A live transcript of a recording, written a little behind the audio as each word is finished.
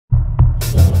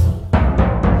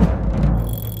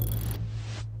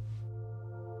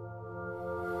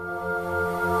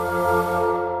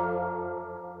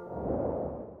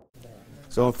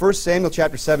So in 1 Samuel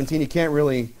chapter 17, you can't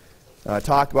really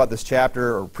talk about this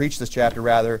chapter, or preach this chapter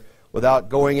rather, without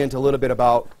going into a little bit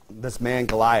about this man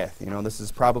Goliath. You know, this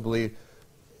is probably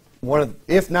one of,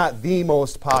 if not the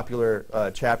most popular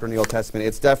chapter in the Old Testament.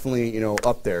 It's definitely, you know,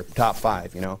 up there, top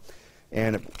 5, you know.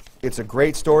 And it's a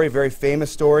great story, very famous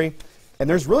story. And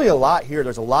there's really a lot here.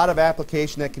 There's a lot of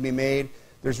application that can be made.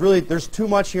 There's too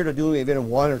much here to do even in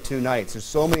 1 or 2 nights. There's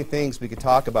so many things we could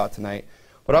talk about tonight.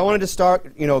 But I wanted to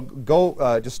start, you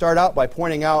know, just start out by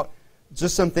pointing out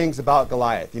just some things about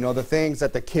Goliath. You know, the things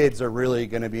that the kids are really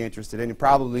going to be interested in, and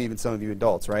probably even some of you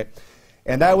adults, right?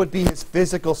 And that would be his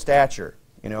physical stature.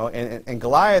 You know, and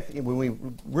Goliath, when we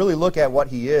really look at what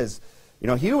he is, you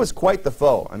know, he was quite the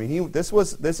foe. I mean, this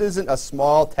isn't a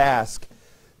small task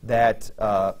that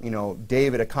you know,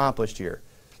 David accomplished here.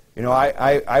 You know,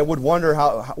 I would wonder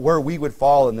where we would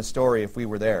fall in the story if we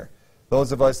were there.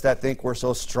 Those of us that think we're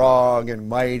so strong and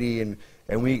mighty and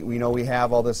we know we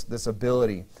have all this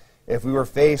ability. If we were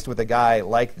faced with a guy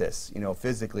like this, you know,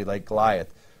 physically like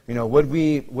Goliath, you know, would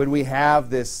we have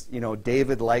this, you know,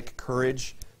 David-like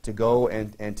courage to go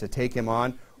and to take him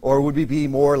on, or would we be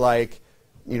more like,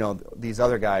 you know, these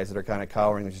other guys that are kind of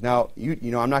cowering? Now, you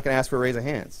know, I'm not going to ask for a raise of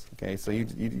hands, okay? So you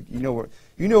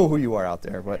know who you are out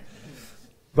there,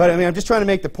 but I mean, I'm just trying to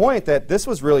make the point that this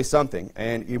was really something.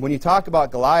 And when you talk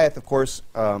about Goliath, of course,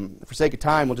 for sake of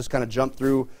time, we'll just kind of jump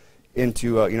through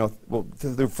into you know,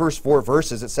 the first 4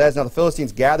 verses. It says, "Now the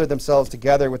Philistines gathered themselves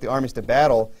together with the armies to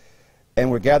battle, and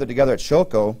were gathered together at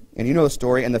Shochoh." And you know the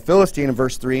story. "And the Philistine," in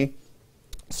verse 3,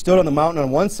 "stood on the mountain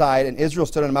on one side, and Israel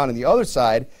stood on the mountain on the other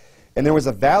side. And there was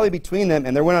a valley between them,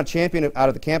 and there went out a champion out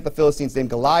of the camp of the Philistines named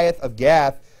Goliath of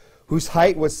Gath, whose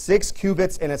height was 6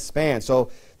 cubits in a span."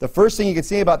 So the first thing you can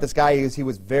see about this guy is he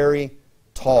was very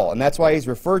tall, and that's why he's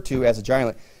referred to as a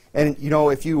giant. And you know,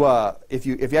 if you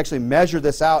actually measure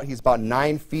this out, he's about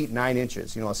 9 feet 9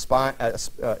 inches. You know,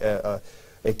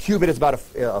 a cubit is about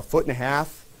a foot and a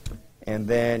half, and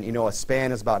then you know, a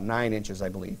span is about 9 inches, I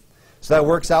believe. So that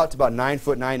works out to about 9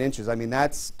 foot 9 inches. I mean,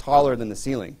 that's taller than the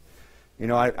ceiling. You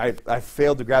know, I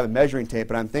failed to grab a measuring tape,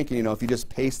 but I'm thinking, you know, if you just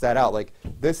paste that out, like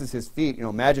this is his feet. You know,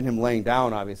 imagine him laying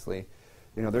down. Obviously,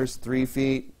 you know, there's 3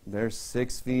 feet, there's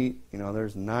 6 feet, you know,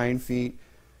 there's 9 feet.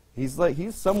 He's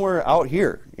somewhere out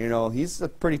here. You know, he's a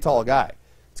pretty tall guy.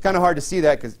 It's kind of hard to see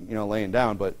that because, you know, laying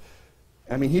down, but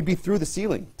I mean, he'd be through the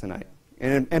ceiling tonight.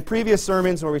 And in previous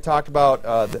sermons where we talked about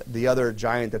the other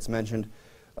giant that's mentioned,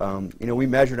 you know, we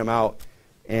measured them out,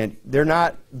 and they're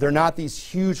not these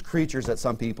huge creatures that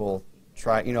some people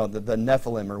try, you know, the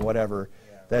Nephilim or whatever,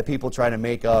 that people try to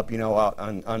make up, you know,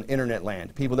 on internet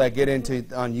land. People that get into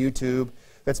on YouTube,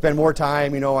 that spend more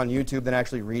time, you know, on YouTube than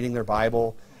actually reading their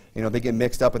Bible. You know, they get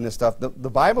mixed up in this stuff. The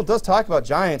Bible does talk about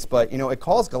giants, but, you know, it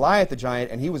calls Goliath a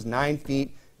giant, and he was 9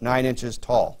 feet 9 inches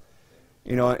tall.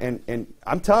 You know, and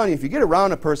I'm telling you, if you get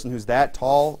around a person who's that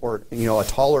tall, or, you know, a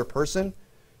taller person,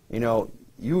 you know,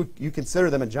 you consider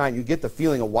them a giant. You get the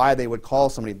feeling of why they would call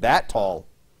somebody that tall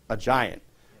a giant.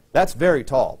 That's very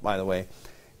tall, by the way.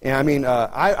 And I mean,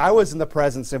 I was in the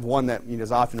presence of one that, you know,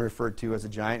 is often referred to as a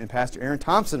giant, and Pastor Aaron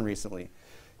Thompson recently.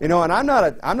 You know, and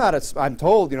I'm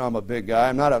told, you know, I'm a big guy.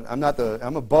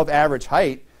 I'm above average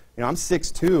height. You know, I'm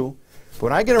 6'2". But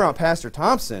when I get around Pastor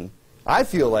Thompson, I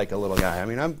feel like a little guy. I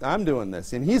mean, I'm doing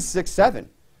this, and he's 6'7",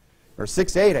 or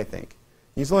 6'8", I think.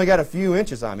 He's only got a few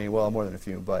inches on me. Well, more than a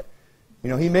few, but you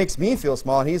know, he makes me feel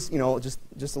small, and he's, you know, just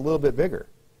a little bit bigger.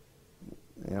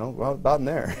 You know, well, about in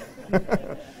there.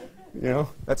 You know,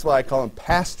 that's why I call him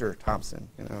Pastor Thompson.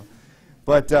 You know,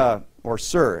 but or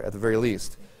Sir at the very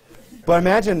least. But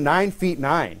imagine 9 feet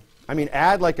 9. I mean,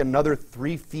 add like another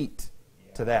 3 feet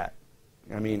to that.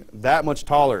 I mean, that much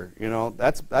taller. You know,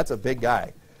 that's a big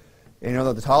guy. You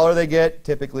know, the taller they get,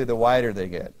 typically the wider they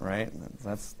get, right?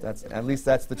 That's at least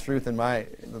that's the truth in my,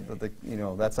 you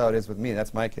know, that's how it is with me.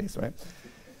 That's my case, right?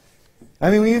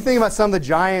 I mean, when you think about some of the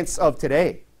giants of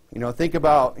today, you know, think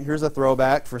about, here's a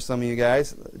throwback for some of you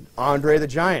guys, Andre the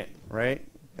Giant, right?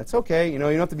 That's okay. You know,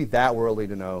 you don't have to be that worldly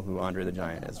to know who Andre the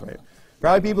Giant is, right?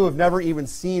 Probably people who have never even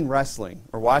seen wrestling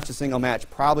or watched a single match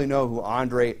probably know who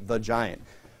Andre the Giant.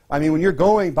 I mean, when you're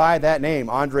going by that name,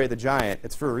 Andre the Giant,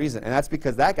 it's for a reason. And that's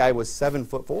because that guy was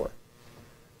 7'4".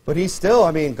 But he's still,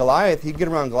 I mean, Goliath, he'd get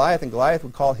around Goliath, and Goliath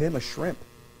would call him a shrimp.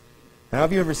 Now,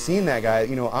 have you ever seen that guy?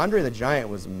 You know, Andre the Giant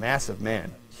was a massive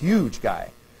man, huge guy.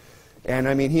 And,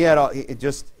 I mean, he had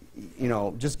just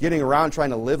getting around trying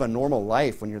to live a normal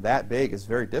life when you're that big is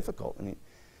very difficult. I mean,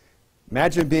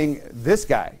 imagine being this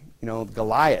guy. You know,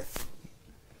 Goliath.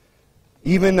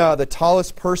 Even the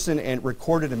tallest person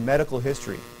recorded in medical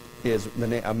history is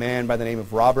a man by the name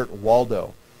of Robert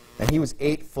Waldo, and he was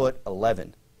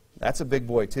 8'11". That's a big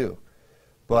boy too.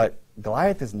 But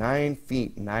Goliath is 9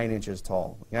 feet, 9 inches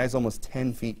tall. The guy's almost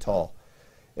 10 feet tall.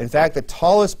 In fact, the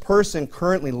tallest person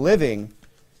currently living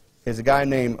is a guy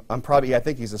named, I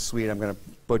think he's a Swede. I'm going to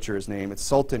butcher his name. It's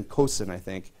Sultan Kosin, I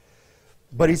think.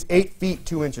 But he's 8 feet,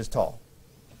 2 inches tall.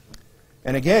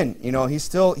 And again, you know, he's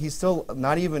still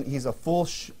not even, he's a full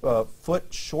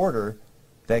foot shorter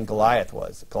than Goliath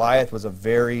was. Goliath was a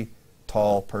very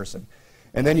tall person.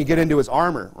 And then you get into his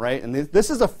armor, right? And this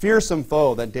is a fearsome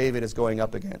foe that David is going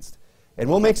up against. And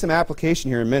we'll make some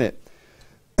application here in a minute.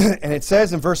 And it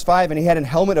says in verse 5, and he had a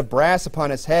helmet of brass upon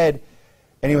his head,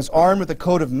 and he was armed with a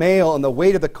coat of mail, and the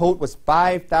weight of the coat was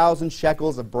 5,000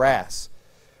 shekels of brass.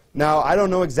 Now, I don't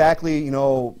know exactly, you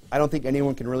know, I don't think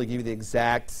anyone can really give you the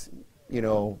exact, you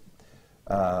know,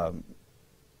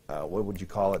 what would you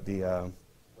call it? The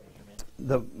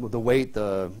weight,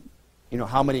 you know,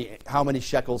 how many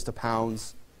shekels to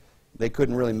pounds. They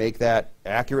couldn't really make that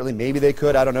accurately. Maybe they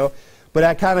could, I don't know. But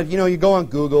I kind of, you know, you go on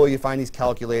Google, you find these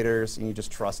calculators, and you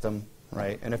just trust them,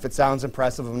 right? And if it sounds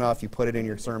impressive enough, you put it in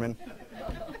your sermon,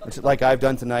 which like I've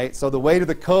done tonight. So the weight of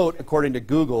the coat, according to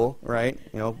Google, right?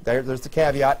 You know, there's the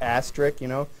caveat, asterisk, you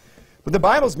know. But the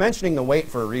Bible's mentioning the weight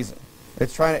for a reason.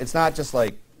 It's not just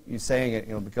like you saying it,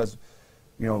 you know, because,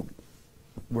 you know,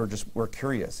 we're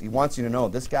curious. He wants you to know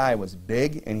this guy was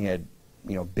big, and he had,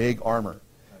 you know, big armor,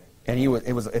 and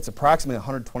it's approximately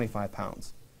 125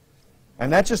 pounds.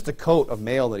 And that's just the coat of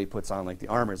mail that he puts on, like the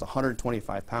armor is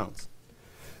 125 pounds. I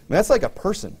mean, that's like a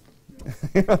person.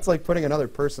 You know, it's like putting another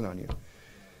person on you.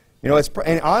 You know,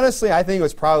 and honestly, I think it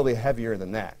was probably heavier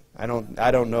than that. I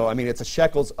don't know. I mean, it's a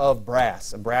shekels of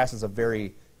brass, and brass is a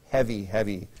very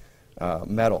heavy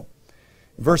metal.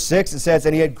 Verse 6, it says,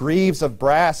 and he had greaves of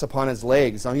brass upon his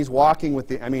legs. Now he's walking with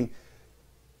the, I mean,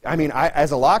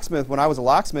 as a locksmith, when I was a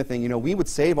locksmithing, you know, we would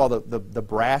save all the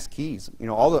brass keys. You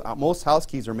know, most house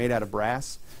keys are made out of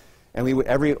brass, and we would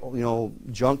every, you know,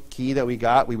 junk key that we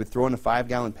got, we would throw in a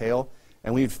 5-gallon pail,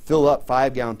 and we'd fill up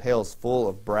 5-gallon pails full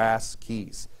of brass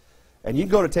keys. And you'd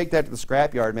go to take that to the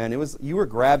scrapyard, man. You were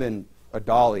grabbing a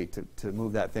dolly to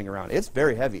move that thing around. It's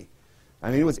very heavy. I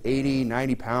mean, it was 80,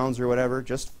 90 pounds or whatever,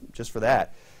 just for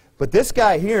that. But this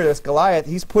guy here, this Goliath,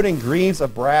 he's putting greaves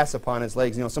of brass upon his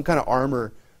legs, you know, some kind of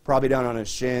armor, probably down on his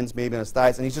shins, maybe on his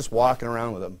thighs, and he's just walking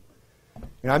around with them.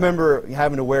 You know, I remember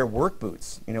having to wear work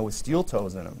boots, you know, with steel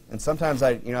toes in them. And sometimes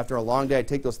you know, after a long day, I'd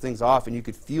take those things off, and you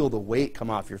could feel the weight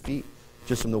come off your feet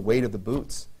just from the weight of the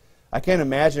boots. I can't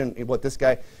imagine what this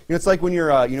guy, you know, it's like when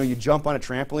you're, you know, you jump on a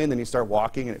trampoline, then you start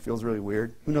walking, and it feels really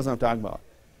weird. Who knows what I'm talking about?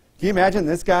 Can you imagine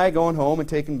this guy going home and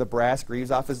taking the brass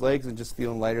greaves off his legs and just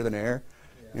feeling lighter than air?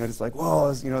 Yeah. You know, just like,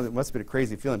 whoa, you know, it must have been a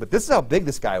crazy feeling. But this is how big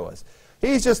this guy was.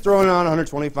 He's just throwing on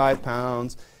 125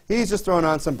 pounds. He's just throwing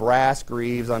on some brass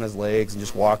greaves on his legs and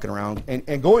just walking around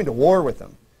and going to war with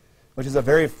them, which is a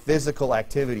very physical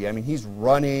activity. I mean, he's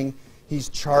running, he's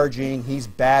charging, he's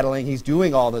battling, he's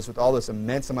doing all this with all this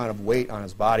immense amount of weight on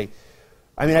his body.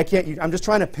 I mean, I'm just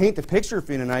trying to paint the picture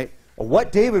for you tonight of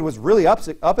what David was really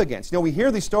up against. You know, we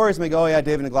hear these stories and we go, oh yeah,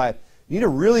 David and Goliath. You need to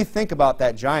really think about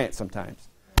that giant sometimes.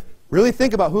 Really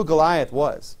think about who Goliath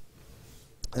was.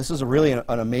 This is really an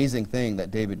amazing thing that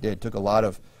David did. It took a lot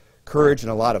of courage and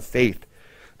a lot of faith.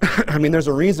 I mean, there's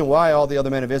a reason why all the other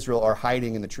men of Israel are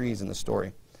hiding in the trees in the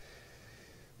story.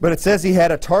 But it says he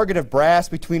had a target of brass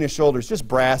between his shoulders, just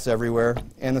brass everywhere.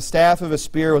 And the staff of his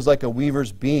spear was like a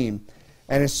weaver's beam.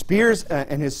 And his spear's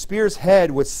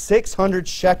head was 600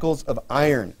 shekels of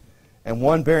iron. And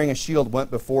one bearing a shield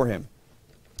went before him.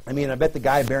 I mean, I bet the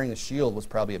guy bearing the shield was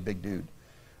probably a big dude.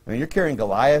 I mean, you're carrying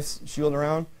Goliath's shield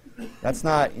around. That's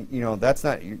not, you know,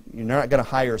 you're not going to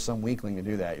hire some weakling to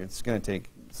do that. It's going to take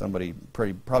somebody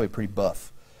probably pretty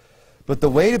buff. But the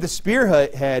weight of the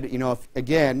spearhead, you know,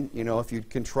 if you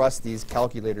can trust these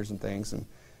calculators and things,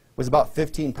 was about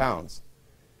 15 pounds.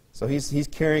 So he's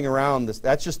carrying around this.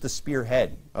 That's just the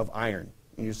spearhead of iron.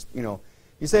 And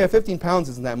you say 15 pounds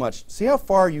isn't that much. See how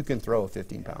far you can throw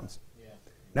 15 pounds. Yeah.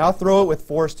 Now throw it with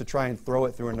force to try and throw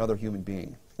it through another human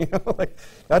being. You know, like,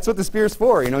 that's what the spear's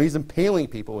for. You know, he's impaling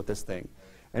people with this thing,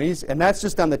 and that's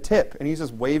just on the tip, and he's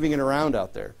just waving it around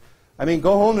out there. I mean,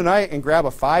 go home tonight and grab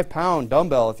a 5-pound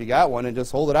dumbbell if you got one, and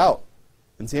just hold it out,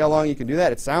 and see how long you can do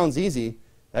that. It sounds easy.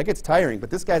 That gets tiring,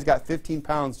 but this guy's got 15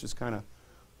 pounds, just kind of,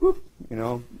 you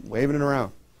know, waving it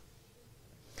around.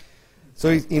 So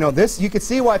you know, you can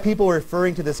see why people are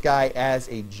referring to this guy as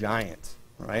a giant.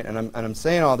 Right? And I'm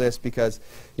saying all this because,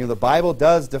 you know, the Bible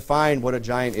does define what a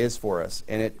giant is for us.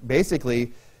 And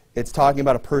it's talking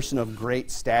about a person of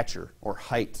great stature or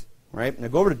height. Right? Now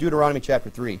go over to Deuteronomy chapter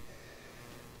 3.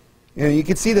 And you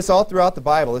can see this all throughout the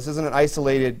Bible. This isn't an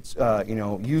isolated,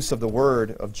 use of the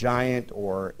word of giant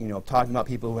or, talking about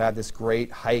people who have this great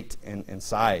height and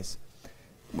size.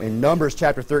 In Numbers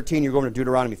chapter 13, you're going to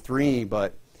Deuteronomy 3,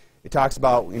 but it talks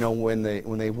about, when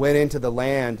they went into the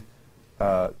land,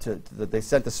 they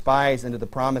sent the spies into the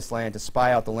promised land to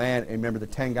spy out the land. And remember, the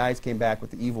 10 guys came back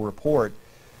with the evil report.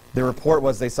 The report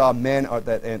was they saw men,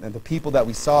 and the people that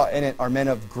we saw in it are men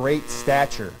of great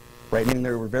stature, right? Meaning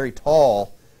they were very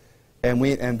tall. And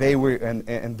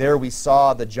there we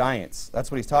saw the giants. That's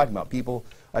what he's talking about.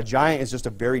 A giant is just a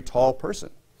very tall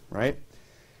person, right?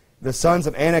 The sons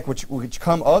of Anak, which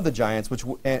come of the giants,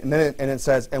 and it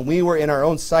says, and we were in our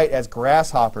own sight as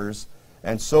grasshoppers,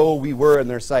 and so we were in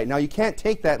their sight. Now you can't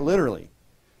take that literally,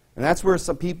 and that's where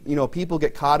some people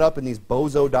get caught up in these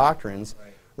bozo doctrines.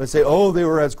 Right. They say, oh, they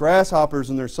were as grasshoppers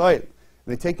in their sight, and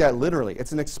they take that literally.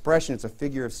 It's an expression. It's a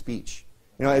figure of speech.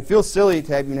 It feels silly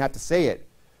to even have to say it.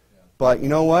 But you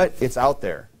know what? It's out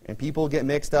there. And people get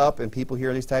mixed up, and people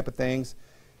hear these type of things,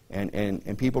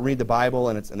 and people read the Bible,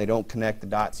 and they don't connect the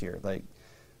dots here. Like,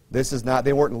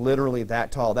 they weren't literally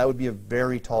that tall. That would be a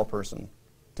very tall person.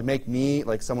 To make me,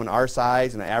 like someone our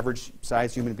size, an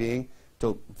average-sized human being,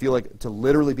 to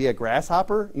literally be a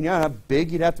grasshopper, you know how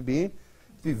big you'd have to be? It'd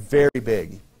be very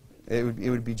big. It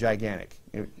would be gigantic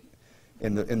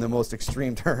in the most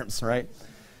extreme terms, right?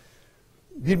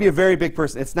 You'd be a very big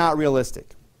person. It's not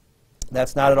realistic.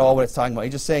 That's not at all what it's talking about.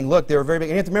 He's just saying, look, they were very big.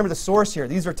 And you have to remember the source here.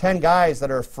 These are 10 guys that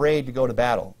are afraid to go to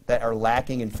battle, that are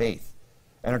lacking in faith,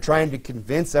 and are trying to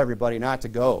convince everybody not to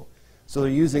go. So they're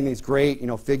using these great,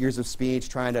 figures of speech,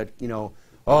 trying to,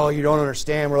 oh, you don't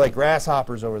understand. We're like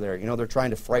grasshoppers over there. They're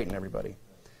trying to frighten everybody.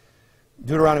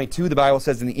 Deuteronomy 2, the Bible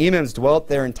says, and the Emims dwelt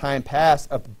there in time past,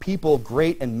 a people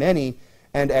great and many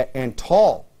and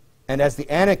tall, and as the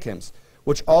Anakims,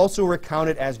 which also were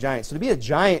counted as giants. So to be a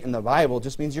giant in the Bible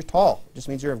just means you're tall. Just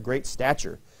means you're of great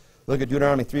stature. Look at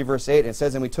Deuteronomy 3, verse 8. And it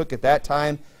says, and we took at that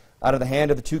time out of the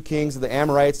hand of the 2 kings of the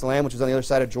Amorites, the land which was on the other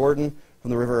side of Jordan, from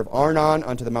the river of Arnon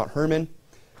unto the Mount Hermon.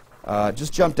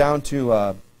 Just jump down to,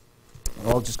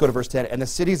 I'll just go to verse 10. And the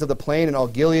cities of the plain and all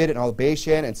Gilead and all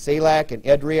Bashan and Salak and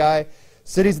Edrei,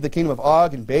 cities of the kingdom of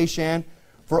Og and Bashan.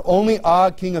 For only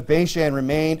Og, king of Bashan,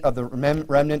 remained of the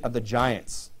remnant of the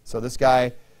giants. So this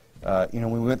guy... when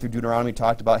we went through Deuteronomy,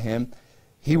 talked about him.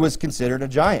 He was considered a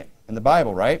giant in the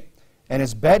Bible, right? And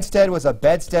his bedstead was a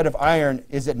bedstead of iron,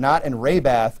 is it not, in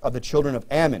Rabath of the children of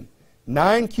Ammon.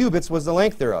 9 cubits was the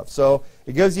length thereof. So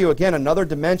it gives you, again, another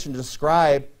dimension to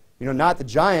describe, not the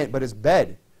giant, but his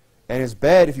bed. And his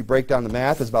bed, if you break down the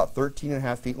math, is about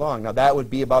 13.5 feet long. Now that would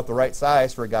be about the right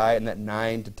size for a guy in that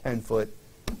 9 to 10 foot,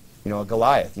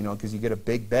 Goliath, because you get a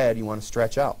big bed, you want to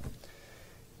stretch out.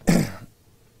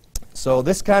 So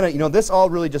this kind of, this all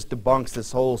really just debunks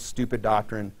this whole stupid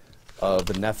doctrine of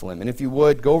the Nephilim. And if you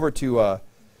would, go over to, well,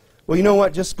 you know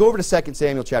what? Just go over to 2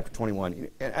 Samuel chapter 21.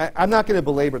 I'm not going to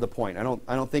belabor the point. I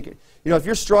don't think, if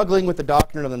you're struggling with the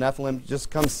doctrine of the Nephilim,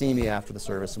 just come see me after the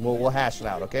service, and we'll hash it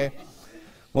out, okay?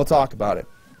 We'll talk about it.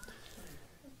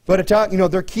 But,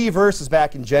 their key verse is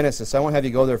back in Genesis. I won't have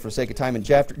you go there for the sake of time. In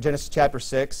Genesis chapter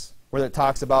 6, where it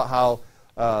talks about how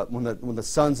when the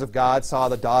sons of God saw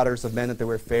the daughters of men that they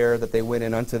were fair, that they went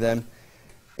in unto them.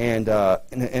 And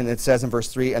it says in verse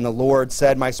 3, and the Lord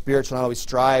said, my spirit shall not always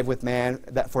strive with man,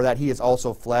 for that he is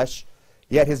also flesh.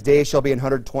 Yet his days shall be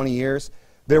 120 years.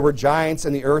 There were giants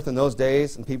in the earth in those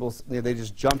days, and people, they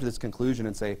just jump to this conclusion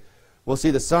and say, well, see,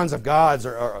 the sons of God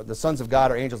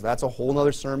are angels. That's a whole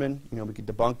other sermon. We could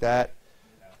debunk that.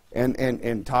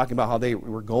 And talking about how they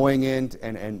were going in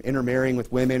and intermarrying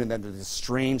with women, and then this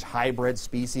strange hybrid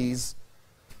species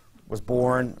was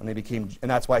born, and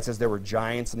that's why it says there were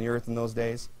giants in the earth in those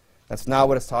days. That's not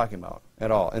what it's talking about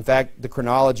at all. In fact, the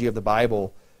chronology of the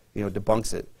Bible,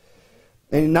 debunks it.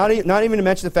 And not even to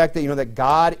mention the fact that that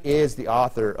God is the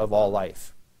author of all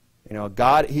life.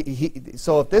 God.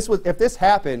 So if this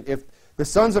happened, if the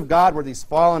sons of God were these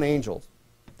fallen angels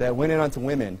that went in unto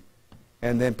women,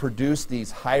 and then produced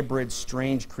these hybrid,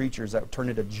 strange creatures that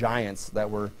turned into giants that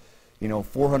were,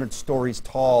 400 stories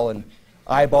tall and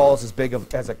eyeballs as big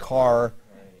as a car,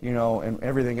 and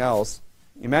everything else.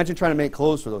 Imagine trying to make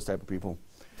clothes for those type of people,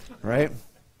 right?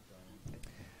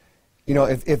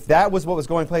 If that was what was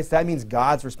going place, that means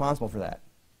God's responsible for that.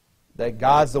 That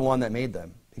God's the one that made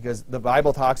them. Because the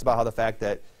Bible talks about how the fact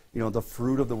that, the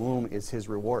fruit of the womb is his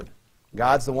reward.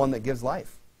 God's the one that gives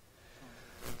life.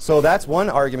 So that's one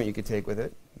argument you could take with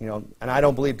it, and I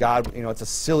don't believe God, it's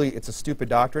a stupid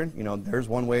doctrine, there's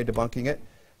one way of debunking it.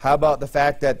 How about the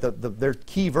fact that their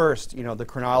key verse, the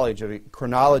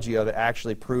chronology of it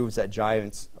actually proves that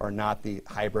giants are not the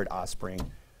hybrid offspring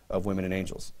of women and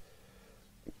angels.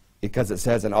 because it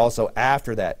says, and also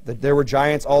after that. There were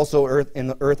giants also in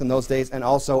the earth in those days, and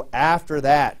also after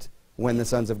that, when the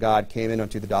sons of God came in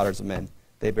unto the daughters of men,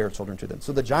 they bare children to them.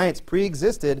 So the giants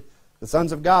pre-existed the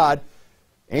sons of God.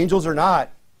 Angels are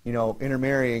not,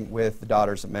 intermarrying with the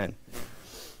daughters of men.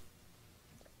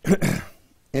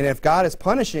 And if God is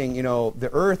punishing, the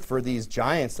earth for these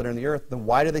giants that are in the earth, then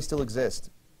why do they still exist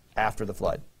after the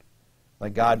flood?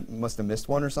 Like God must have missed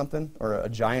one or something? Or a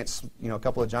giant, a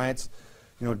couple of giants,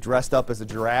 dressed up as a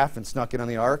giraffe and snuck in on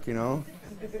the ark,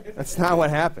 That's not what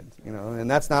happened, And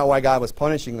that's not why God was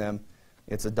punishing them.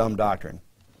 It's a dumb doctrine.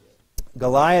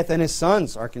 Goliath and his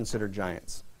sons are considered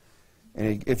giants.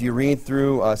 And if you read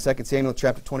through 2 Samuel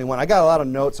chapter 21, I got a lot of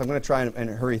notes, so I'm going to try and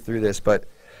hurry through this, but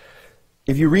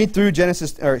if you read through 2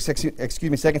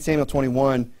 Samuel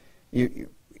 21, you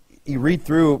read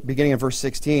through beginning of verse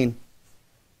 16,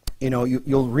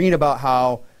 you'll read about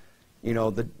how,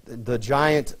 the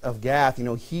giant of Gath,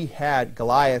 he had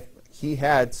Goliath, he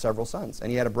had several sons,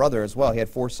 and he had a brother as well. He had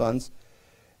 4 sons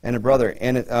and a brother.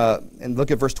 And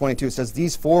look at verse 22. It says,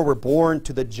 these 4 were born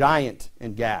to the giant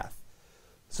in Gath.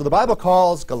 So the Bible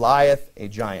calls Goliath a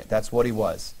giant. That's what he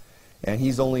was. And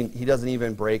he doesn't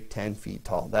even break 10 feet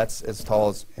tall. That's as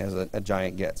tall as a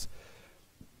giant gets.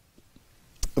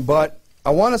 But I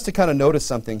want us to kind of notice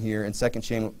something here in 2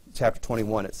 Samuel chapter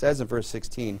 21. It says in verse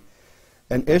 16,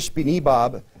 and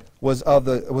Ishbi-Benob was of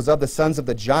the sons of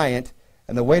the giant,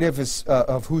 and the weight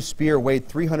of whose spear weighed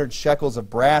 300 shekels of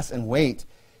brass in weight.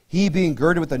 He, being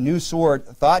girded with a new sword,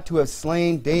 thought to have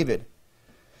slain David.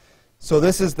 So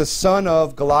this is the son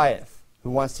of Goliath,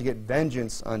 who wants to get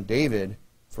vengeance on David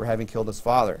for having killed his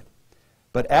father.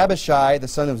 But Abishai, the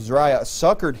son of Zeruiah,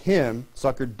 succored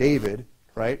David,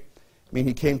 right? I mean,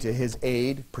 he came to his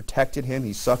aid, protected him,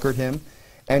 he succored him,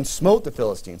 and smote the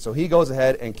Philistine. So he goes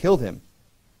ahead and killed him.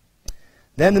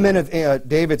 Then the men of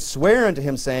David swear unto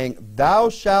him, saying, thou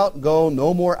shalt go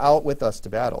no more out with us to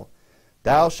battle.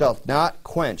 Thou shalt not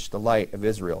quench the light of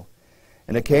Israel.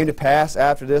 And it came to pass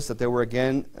after this that there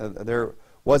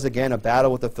was again a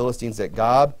battle with the Philistines at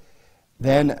Gob.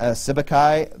 Then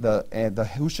Sibbecai, the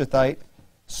Hushathite,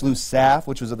 slew Saph,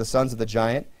 which was of the sons of the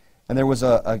giant. And there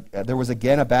was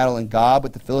again a battle in Gob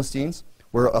with the Philistines,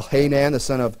 where Elhanan, the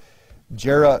son of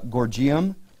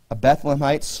Jerah-Gorgium, a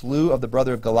Bethlehemite, slew of the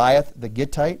brother of Goliath, the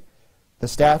Gittite, the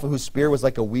staff of whose spear was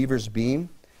like a weaver's beam.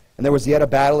 And there was yet a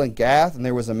battle in Gath, and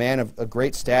there was a man of a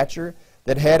great stature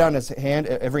that had on his hand,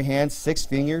 every hand 6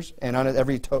 fingers, and on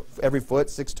every foot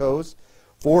 6 toes,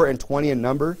 24 in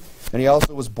number. And he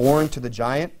also was born to the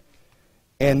giant.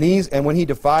 And when he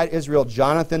defied Israel,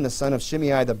 Jonathan, the son of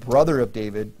Shimei, the brother of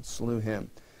David, slew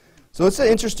him. So it's an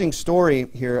interesting story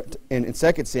here in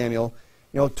 2 Samuel,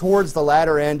 towards the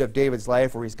latter end of David's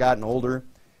life, where he's gotten older.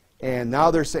 And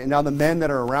now the men that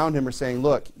are around him are saying,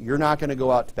 look, you're not going to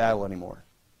go out to battle anymore.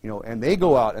 And they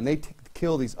go out and they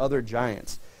kill these other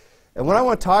giants. And what I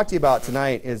want to talk to you about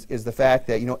tonight is the fact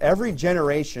that, every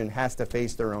generation has to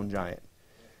face their own giant.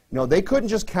 They couldn't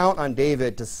just count on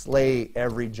David to slay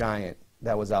every giant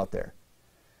that was out there.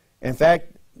 In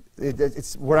fact,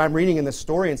 it's what I'm reading in this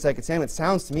story in 2 Samuel. It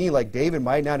sounds to me like David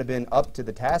might not have been up to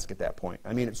the task at that point.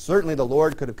 I mean, certainly the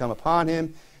Lord could have come upon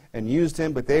him and used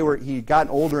him, but he'd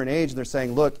gotten older in age, and they're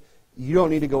saying, look, you don't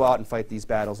need to go out and fight these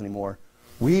battles anymore.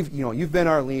 You've been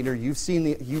our leader.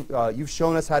 You've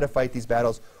shown us how to fight these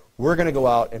battles. We're going to go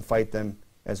out and fight them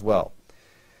as well.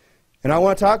 And I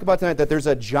want to talk about tonight that there's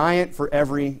a giant for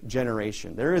every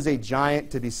generation. There is a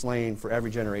giant to be slain for every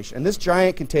generation. And this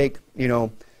giant can take,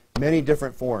 many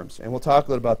different forms. And we'll talk a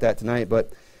little about that tonight.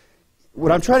 But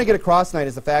what I'm trying to get across tonight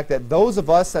is the fact that those of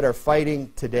us that are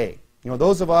fighting today,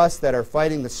 those of us that are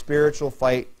fighting the spiritual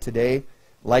fight today,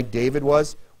 like David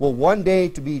was, will one day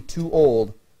to be too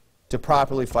old to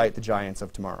properly fight the giants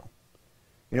of tomorrow.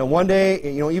 One day,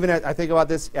 even I think about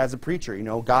this as a preacher,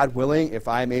 God willing, if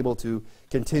I'm able to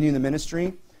continue the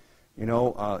ministry,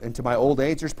 into my old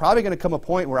age, there's probably going to come a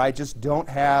point where I just don't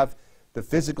have the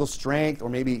physical strength or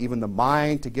maybe even the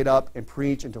mind to get up and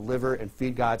preach and deliver and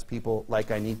feed God's people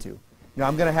like I need to.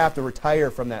 I'm going to have to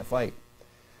retire from that fight.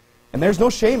 And there's no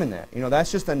shame in that.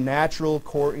 That's just a natural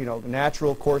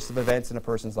course of events in a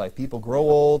person's life. People grow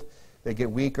old, they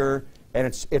get weaker, and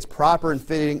it's proper and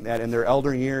fitting that in their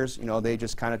elder years, they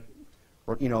just kind of,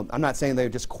 I'm not saying they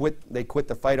quit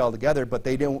the fight altogether, but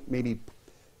they don't maybe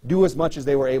do as much as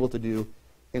they were able to do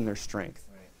in their strength,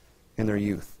 in their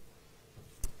youth.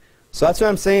 So that's what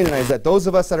I'm saying tonight, is that those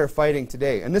of us that are fighting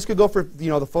today, and this could go for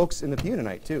the folks in the pew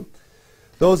tonight too,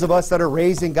 those of us that are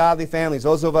raising godly families,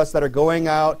 those of us that are going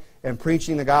out and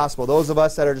preaching the gospel, those of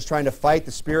us that are just trying to fight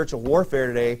the spiritual warfare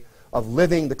today of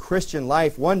living the Christian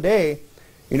life, one day,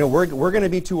 You know, we're going to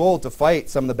be too old to fight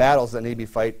some of the battles that need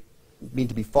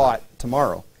to be fought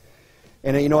tomorrow.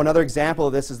 And you know, another example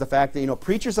of this is the fact that, you know,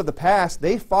 preachers of the past,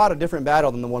 they fought a different battle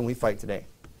than the one we fight today.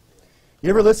 You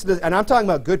ever listen to, and I'm talking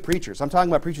about good preachers. I'm talking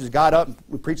about preachers who got up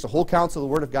and preached the whole counsel of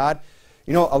the Word of God.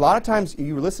 You know, a lot of times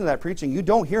you listen to that preaching, you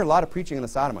don't hear a lot of preaching in the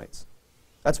Sodomites.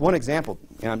 That's one example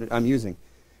I'm using.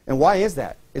 And why is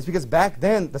that? It's because back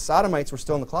then, the Sodomites were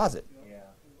still in the closet.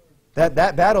 Yeah.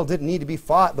 That battle didn't need to be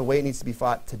fought the way it needs to be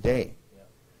fought today.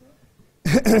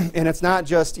 Yeah. And it's not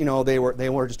just, you know, they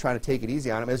were just trying to take it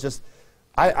easy on them. It's just,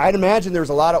 I'd imagine there's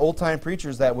a lot of old-time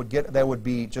preachers that would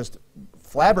be just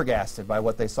flabbergasted by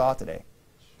what they saw today.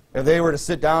 If they were to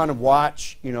sit down and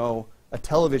watch, you know, a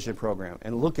television program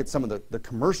and look at some of the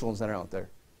commercials that are out there.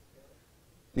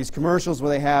 These commercials where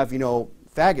they have, you know,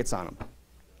 faggots on them,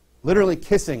 literally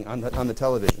kissing on the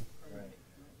television.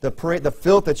 Right. The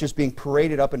filth that's just being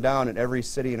paraded up and down in every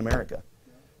city in America.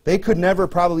 They could never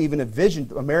probably even envision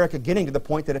America getting to the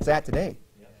point that it's at today.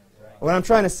 Yeah. Right. What I'm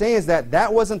trying to say is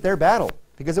that wasn't their battle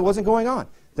because it wasn't going on.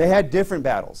 They had different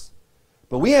battles.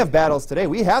 But we have battles today.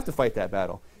 We have to fight that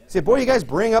battle. You say, boy, you guys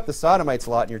bring up the Sodomites a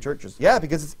lot in your churches. Yeah,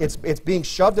 because it's being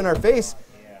shoved in our face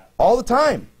all the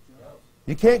time.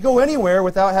 You can't go anywhere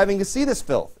without having to see this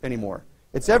filth anymore.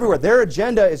 It's everywhere. Their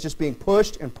agenda is just being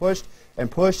pushed and pushed and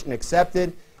pushed and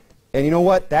accepted. And you know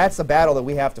what? That's a battle that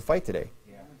we have to fight today.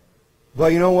 Well,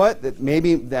 you know what?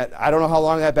 I don't know how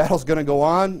long that battle's going to go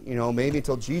on. You know, maybe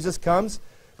until Jesus comes.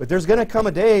 But there's going to come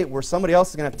a day where somebody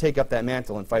else is going to have to take up that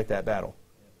mantle and fight that battle.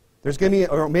 There's going to be,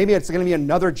 or maybe it's going to be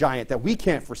another giant that we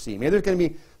can't foresee. Maybe there's going to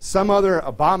be some other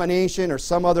abomination or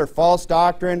some other false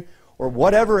doctrine or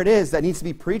whatever it is that needs to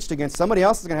be preached against. Somebody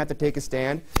else is going to have to take a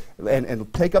stand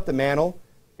and take up the mantle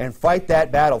and fight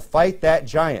that battle, fight that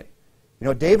giant. You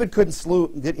know, David couldn't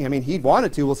he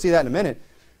wanted to. We'll see that in a minute.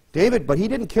 But he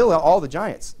didn't kill all the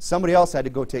giants. Somebody else had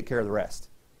to go take care of the rest.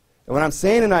 And what I'm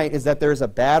saying tonight is that there's a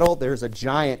battle, there's a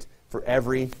giant for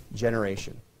every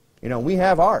generation. You know, we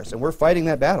have ours, and we're fighting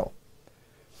that battle.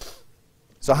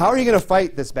 So how are you going to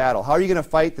fight this battle? How are you going to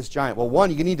fight this giant? Well, one,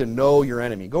 you need to know your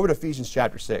enemy. Go over to Ephesians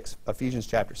chapter 6. Ephesians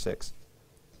chapter 6.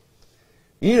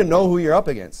 You need to know who you're up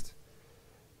against.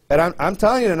 And I'm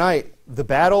telling you tonight, the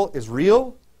battle is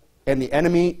real, and the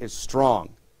enemy is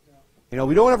strong. You know,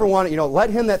 we don't ever want to, let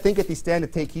him that thinketh he stand to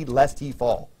take heed lest he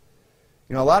fall.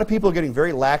 You know, a lot of people are getting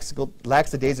very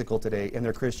lackadaisical today in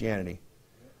their Christianity.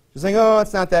 Just saying, oh,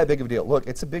 it's not that big of a deal. Look,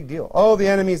 it's a big deal. Oh, the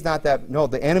enemy is not that. No,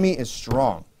 the enemy is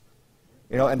strong.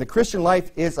 You know, and the Christian life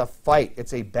is a fight.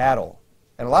 It's a battle.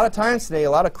 And a lot of times today,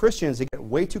 a lot of Christians, they get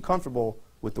way too comfortable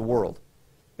with the world.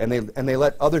 And they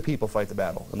let other people fight the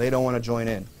battle. And they don't want to join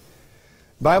in.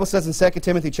 The Bible says in 2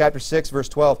 Timothy chapter 6, verse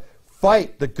 12,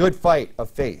 fight the good fight of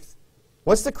faith.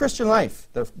 What's the Christian life?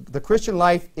 The Christian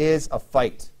life is a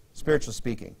fight, spiritually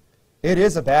speaking. It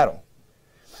is a battle.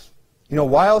 You know,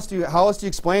 how else do you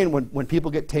explain when people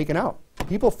get taken out?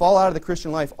 People fall out of the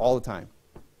Christian life all the time.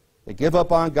 They give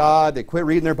up on God, they quit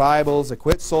reading their Bibles, they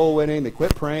quit soul winning, they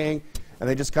quit praying, and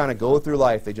they just kind of go through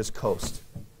life. They just coast,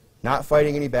 not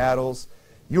fighting any battles.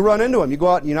 You run into them. You go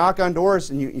out and you knock on doors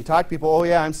and you talk to people, oh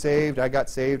yeah, I'm saved. I got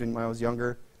saved when I was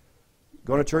younger.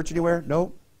 Going to church anywhere?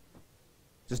 Nope.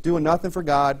 Just doing nothing for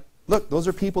God. Look, those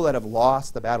are people that have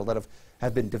lost the battle, that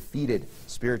have been defeated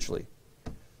spiritually.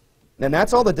 And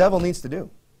that's all the devil needs to do.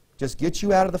 Just get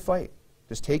you out of the fight.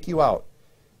 Just take you out.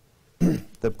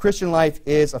 The Christian life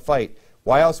is a fight.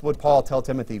 Why else would Paul tell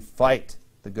Timothy, fight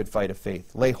the good fight of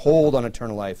faith? Lay hold on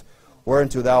eternal life,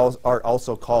 whereunto thou art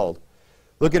also called.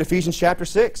 Look at Ephesians chapter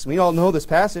 6. We all know this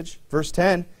passage. Verse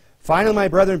 10. Finally, my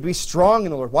brethren, be strong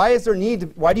in the Lord. Why do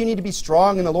you need to be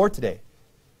strong in the Lord today?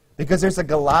 Because there's a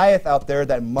Goliath out there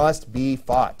that must be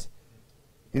fought.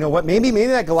 You know what? Maybe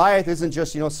that Goliath isn't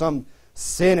just, some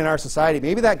sin in our society.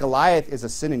 Maybe that Goliath is a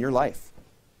sin in your life.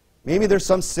 Maybe there's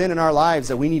some sin in our lives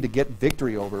that we need to get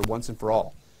victory over once and for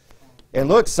all. And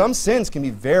look, some sins can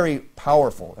be very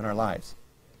powerful in our lives.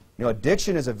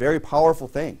 Addiction is a very powerful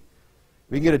thing.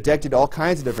 We can get addicted to all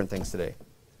kinds of different things today.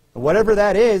 And whatever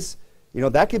that is,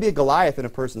 that could be a Goliath in a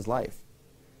person's life.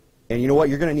 And you know what?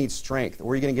 You're going to need strength.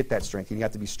 Where are you going to get that strength? You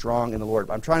have to be strong in the Lord.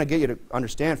 I'm trying to get you to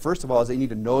understand, first of all, is that you need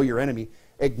to know your enemy.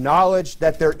 Acknowledge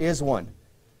that there is one.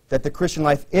 That the Christian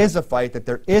life is a fight, that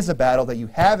there is a battle, that you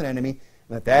have an enemy,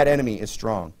 and that enemy is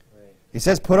strong. Right. He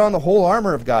says, put on the whole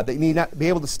armor of God, that you need not be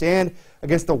able to stand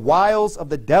against the wiles of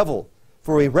the devil.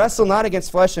 For we wrestle not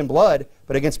against flesh and blood,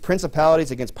 but against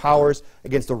principalities, against powers,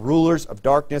 against the rulers of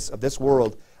darkness of this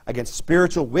world, against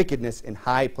spiritual wickedness in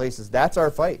high places. That's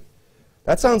our fight.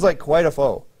 That sounds like quite a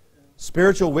foe.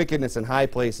 Spiritual wickedness in high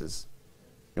places.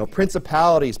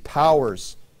 Principalities,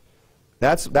 powers.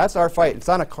 That's our fight. It's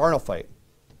not a carnal fight.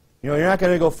 You're not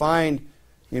going to go find,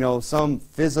 some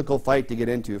physical fight to get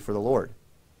into for the Lord.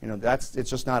 It's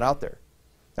just not out there.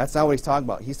 That's not what he's talking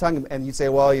about. He's talking, and you say,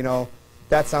 well,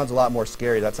 that sounds a lot more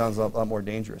scary. That sounds a lot more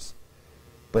dangerous.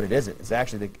 But it isn't. It's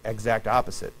actually the exact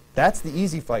opposite. That's the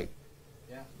easy fight.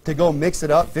 Yeah. To go mix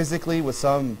it up physically with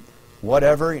some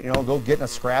whatever, go get in a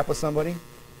scrap with somebody.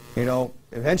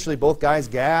 Eventually both guys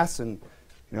gas and,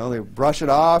 they brush it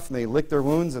off and they lick their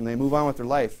wounds and they move on with their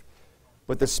life.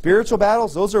 But the spiritual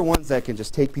battles, those are ones that can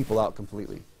just take people out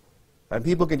completely. And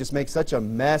people can just make such a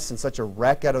mess and such a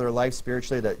wreck out of their life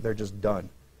spiritually that they're just done.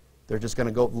 They're just going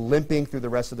to go limping through the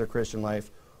rest of their Christian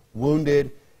life,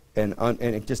 wounded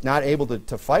and just not able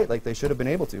to fight like they should have been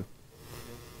able to.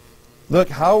 Look,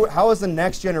 how is the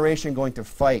next generation going to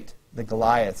fight the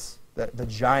Goliaths, the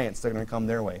giants that are going to come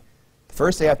their way?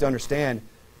 First, they have to understand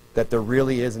that there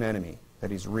really is an enemy,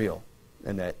 that he's real,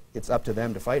 and that it's up to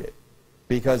them to fight it.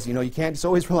 Because, you can't just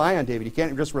always rely on David. You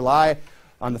can't just rely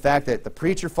on the fact that the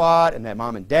preacher fought and that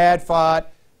mom and dad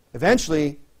fought.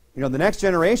 Eventually, the next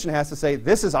generation has to say,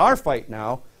 this is our fight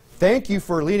now. Thank you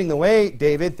for leading the way,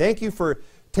 David. Thank you for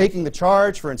taking the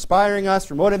charge, for inspiring us,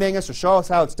 for motivating us, to show us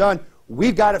how it's done.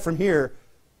 We've got it from here.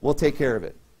 We'll take care of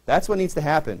it. That's what needs to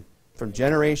happen from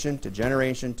generation to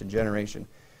generation to generation.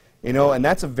 And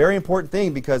that's a very important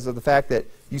thing because of the fact that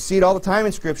you see it all the time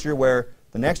in Scripture where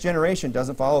the next generation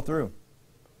doesn't follow through.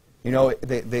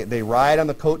 They ride on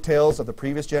the coattails of the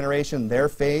previous generation, their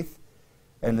faith,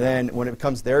 and then when it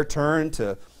becomes their turn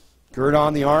to gird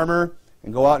on the armor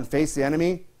and go out and face the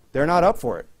enemy, they're not up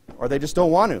for it, or they just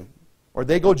don't want to, or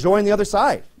they go join the other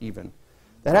side even.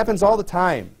 That happens all the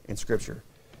time in Scripture.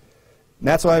 And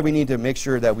that's why we need to make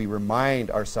sure that we remind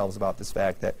ourselves about this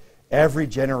fact that every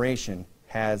generation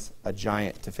has a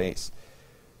giant to face.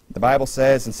 The Bible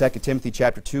says in 2 Timothy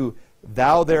chapter 2,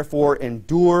 "Thou therefore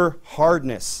endure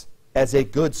hardness as a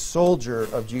good soldier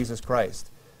of Jesus Christ."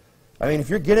 I mean, if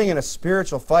you're getting in a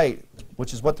spiritual fight,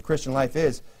 which is what the Christian life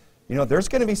is, there's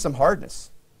going to be some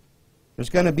hardness. There's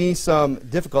going to be some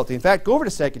difficulty. In fact, go over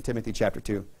to 2 Timothy chapter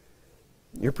 2.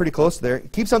 You're pretty close there.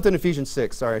 Keep something in Ephesians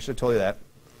 6. Sorry, I should have told you that.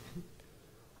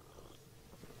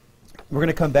 We're going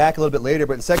to come back a little bit later,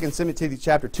 but in 2 Timothy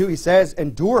chapter 2, he says,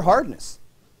 endure hardness.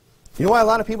 You know why a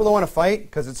lot of people don't want to fight?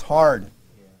 Because it's hard.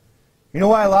 You know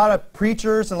why a lot of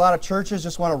preachers and a lot of churches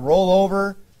just want to roll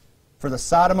over for the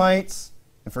sodomites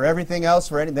and for everything else?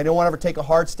 They don't want to ever take a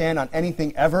hard stand on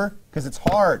anything ever because it's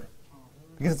hard.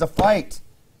 Because it's a fight.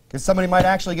 Because somebody might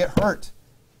actually get hurt.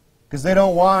 Because they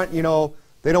don't want,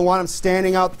 they don't want them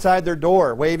standing outside their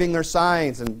door, waving their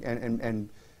signs and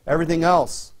everything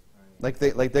else like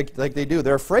they do.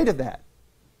 They're afraid of that.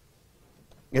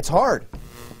 It's hard.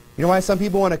 You know why some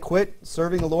people want to quit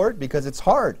serving the Lord? Because it's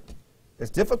hard.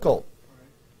 It's difficult.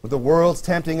 The world's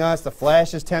tempting us, the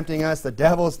flesh is tempting us, the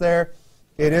devil's there.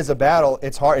 It is a battle.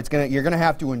 It's hard. You're going to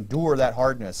have to endure that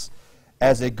hardness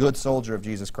as a good soldier of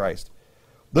Jesus Christ.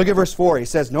 Look at verse 4. He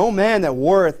says, "No man that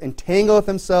warreth entangleth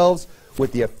himself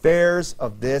with the affairs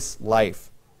of this life,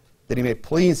 that he may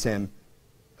please him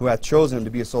who hath chosen him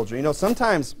to be a soldier."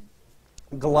 Sometimes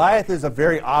Goliath is a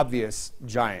very obvious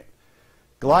giant.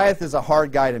 Goliath is a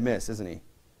hard guy to miss, isn't he?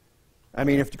 I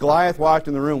mean, if Goliath walked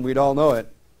in the room, we'd all know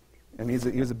it. And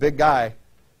he was a big guy.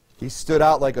 He stood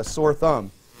out like a sore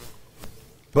thumb.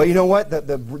 But you know what?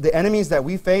 The enemies that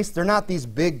we face, they're not these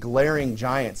big glaring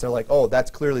giants. They're like, oh, that's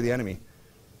clearly the enemy.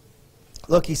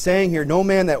 Look, he's saying here, "No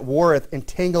man that warreth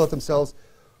entangleth themselves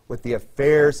with the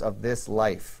affairs of this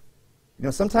life."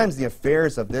 Sometimes the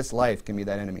affairs of this life can be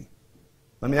that enemy.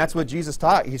 I mean, that's what Jesus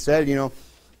taught. He said,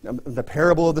 the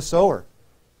parable of the sower.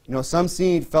 Some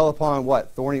seed fell upon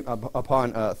what? Thorny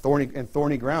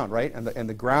ground, right? And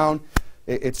the ground,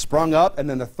 it sprung up, and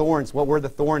then the thorns. What were the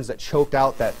thorns that choked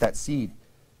out that seed?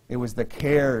 It was the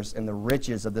cares and the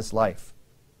riches of this life.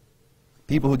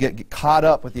 People who get caught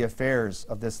up with the affairs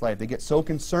of this life. They get so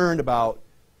concerned about,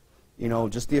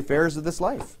 just the affairs of this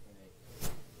life.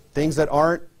 Things that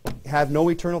have no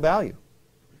eternal value.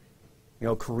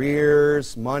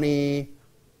 Careers, money,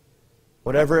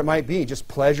 whatever it might be, just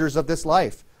pleasures of this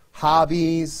life.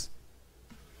 Hobbies,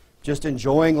 just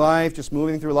enjoying life, just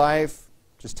moving through life,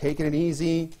 just taking it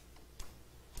easy.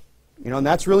 And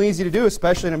that's really easy to do,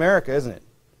 especially in America, isn't it?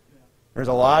 There's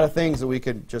a lot of things that we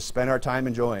could just spend our time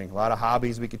enjoying, a lot of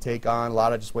hobbies we could take on, a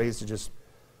lot of just ways to just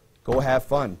go have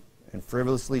fun and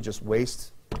frivolously just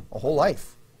waste a whole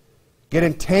life. Get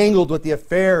entangled with the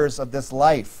affairs of this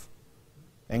life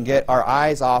and get our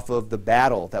eyes off of the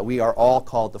battle that we are all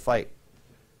called to fight.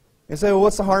 You say, well,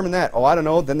 what's the harm in that? Oh, I don't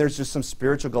know. Then there's just some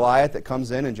spiritual Goliath that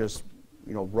comes in and just,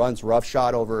 runs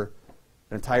roughshod over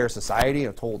an entire society,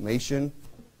 a whole nation.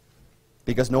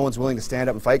 because no one's willing to stand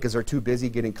up and fight because they're too busy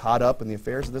getting caught up in the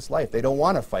affairs of this life. They don't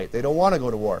want to fight. They don't want to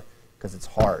go to war because it's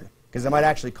hard, because it might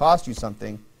actually cost you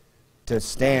something to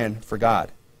stand for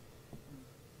God.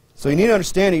 So you need to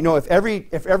understand, if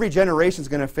every generation is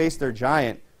going to face their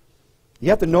giant, you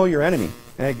have to know your enemy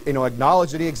and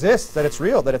acknowledge that he exists, that it's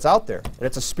real, that it's out there, that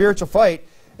it's a spiritual fight,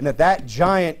 and that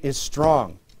giant is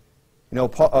strong.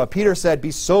 Peter said,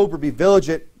 "Be sober, be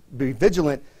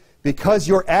vigilant, because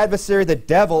your adversary, the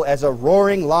devil, as a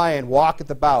roaring lion,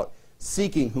 walketh about,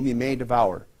 seeking whom he may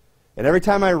devour." And every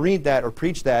time I read that or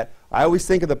preach that, I always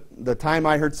think of the time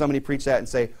I heard somebody preach that and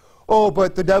say, "Oh,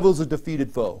 but the devil's a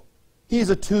defeated foe.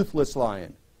 He's a toothless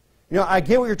lion." I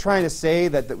get what you're trying to say,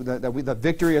 that the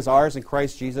victory is ours in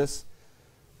Christ Jesus.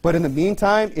 But in the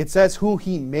meantime, it says who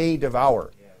he may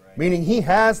devour. Yeah, right. Meaning he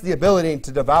has the ability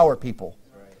to devour people.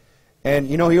 Right. And,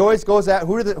 he always goes at,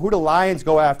 who do lions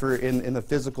go after in the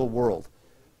physical world?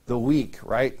 The weak,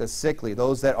 right? The sickly,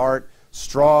 those that aren't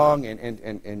strong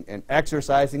and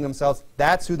exercising themselves.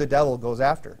 That's who the devil goes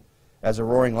after as a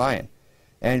roaring lion.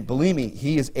 And believe me,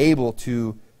 he is able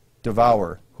to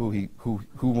devour who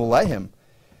will let him.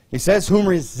 He says, whom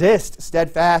resist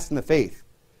steadfast in the faith.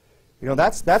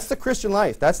 That's the Christian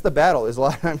life. That's the battle. A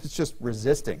lot of times it's just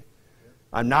resisting.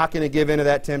 I'm not going to give in to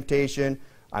that temptation.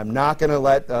 I'm not going to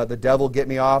let the devil get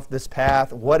me off this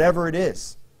path, whatever it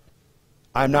is.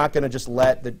 I'm not going to just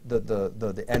let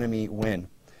the enemy win.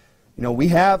 We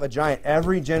have a giant.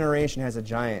 Every generation has a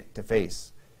giant to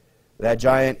face. That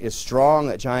giant is strong.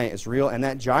 That giant is real, and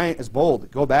that giant is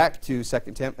bold. Go back to 1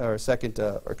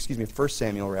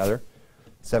 Samuel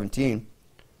 17.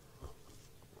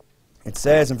 It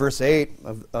says in verse 8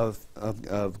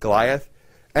 of Goliath,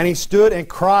 "And he stood and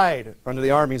cried unto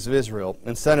the armies of Israel,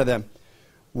 and said to them,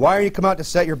 Why are you come out to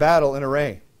set your battle in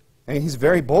array?" And he's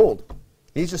very bold.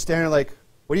 He's just standing like,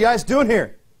 "What are you guys doing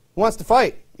here? Who wants to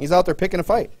fight?" He's out there picking a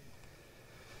fight.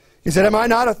 He said, "Am I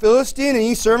not a Philistine, and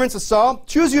ye servants of Saul?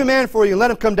 Choose you a man for you, and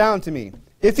let him come down to me.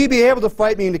 If he be able to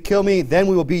fight me and to kill me, then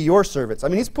we will be your servants." I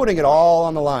mean, he's putting it all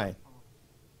on the line.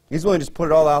 He's willing to just put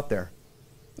it all out there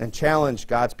and challenge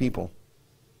God's people.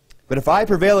 "But if I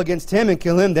prevail against him and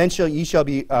kill him, then ye shall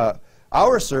be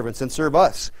our servants and serve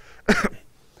us."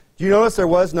 Do you notice there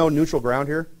was no neutral ground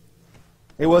here?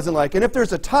 It wasn't like, and if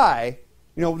there's a tie,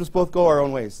 we'll just both go our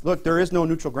own ways. Look, there is no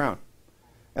neutral ground.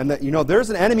 And there's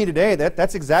an enemy today.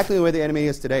 That's exactly the way the enemy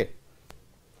is today.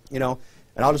 And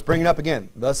I'll just bring it up again.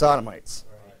 The Sodomites.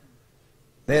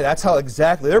 That's how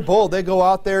exactly. They're bold. They go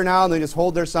out there now and they just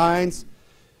hold their signs.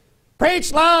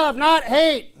 "Preach love, not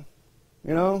hate."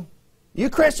 "You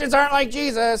Christians aren't like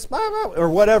Jesus," blah, blah, or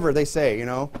whatever they say.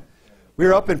 We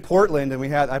were up in Portland,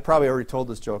 and I probably already told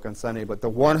this joke on Sunday, but the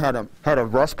one had a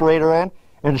respirator on,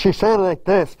 and she said it like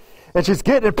this, and she's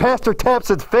getting in Pastor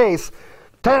Thompson's face,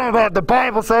 telling him about the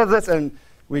Bible says this, and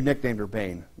we nicknamed her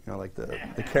Bane, like the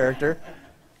character.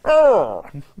 "Oh,"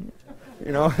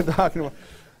 talking about,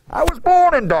 "I was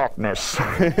born in darkness."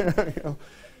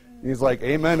 He's like,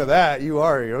 "Amen to that. You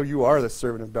are the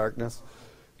servant of darkness."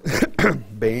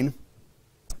 Bane.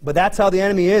 But that's how the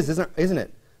enemy is, isn't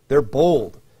it? They're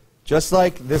bold. Just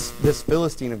like this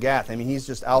Philistine of Gath. I mean, he's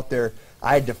just out there,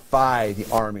 "I defy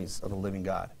the armies of the living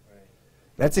God." Right.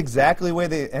 That's exactly the way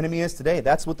the enemy is today.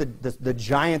 That's what the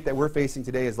giant that we're facing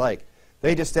today is like.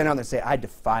 They just stand out there and say, "I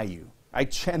defy you."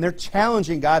 And they're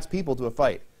challenging God's people to a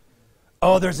fight.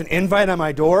 "Oh, there's an invite on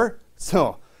my door?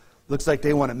 So, looks like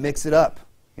they want to mix it up.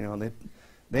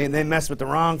 They messed with the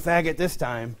wrong faggot this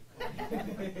time."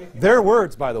 Their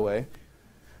words, by the way.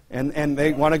 And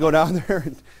they want to go down there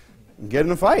and get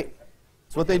in a fight.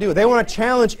 That's what they do. They want to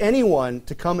challenge anyone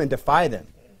to come and defy them.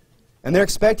 And they're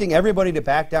expecting everybody to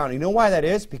back down. You know why that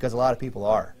is? Because a lot of people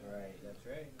are. Right, that's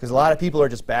right. Because a lot of people are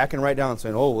just backing right down and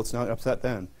saying, "Oh, let's not upset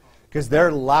them." Because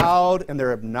they're loud and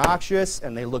they're obnoxious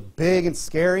and they look big and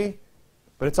scary.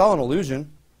 But it's all an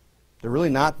illusion. They're really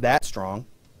not that strong.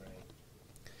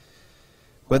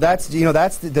 But that's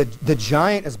the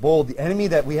giant is bold. The enemy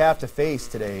that we have to face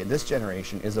today in this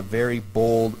generation is a very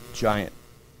bold giant.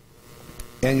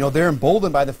 And they're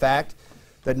emboldened by the fact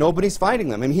that nobody's fighting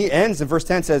them. And he ends in verse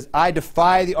 10, says, "I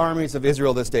defy the armies of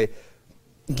Israel this day.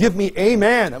 Give me a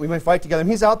man that we may fight together." And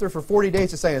he's out there for 40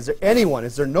 days just saying,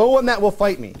 "Is there no one that will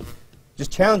fight me?"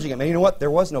 Just challenging him. And you know what?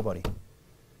 There was nobody.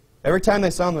 Every time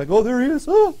they saw him, they're like, "Oh, there he is."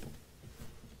 Oh.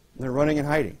 And they're running and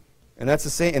hiding. And that's the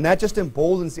same. And that just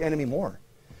emboldens the enemy more.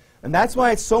 And that's why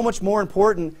it's so much more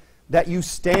important that you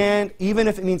stand, even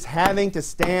if it means having to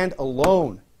stand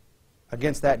alone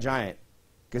against that giant.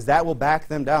 Because that will back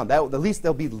them down. At least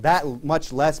they'll be that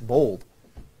much less bold.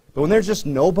 But when there's just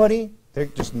nobody,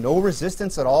 there's just no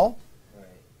resistance at all, right,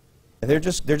 they're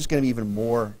just going to be even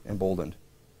more emboldened.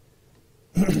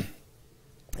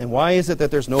 And why is it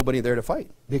that there's nobody there to fight?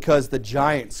 Because the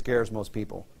giant scares most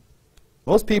people.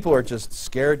 Most people are just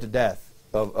scared to death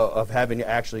of having to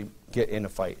actually get in a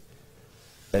fight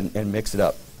and mix it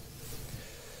up.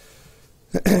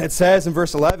 It says in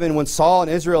verse 11, when Saul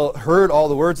and Israel heard all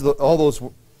the words of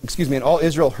and all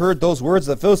Israel heard those words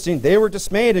of the Philistine, they were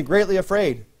dismayed and greatly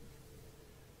afraid.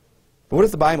 But what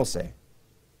does the Bible say?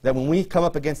 That when we come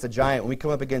up against a giant, when we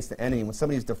come up against the enemy, when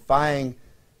somebody's defying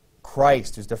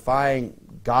Christ, who's defying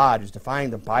God, who's defying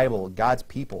the Bible, God's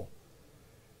people,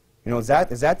 is that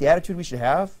the attitude we should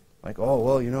have? Like, oh,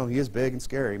 well, he is big and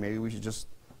scary. Maybe we should just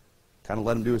kind of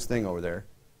let him do his thing over there.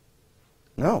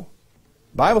 No.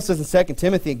 The Bible says in 2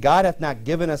 Timothy, God hath not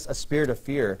given us a spirit of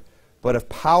fear, but of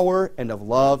power and of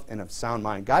love and of sound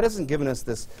mind. God hasn't given us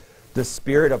this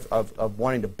spirit of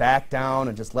wanting to back down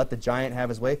and just let the giant have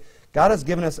his way. God has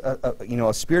given us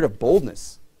a spirit of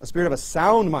boldness, a spirit of a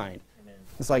sound mind. Amen.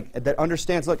 It's like that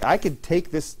understands, look, I could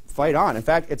take this fight on. In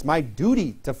fact, it's my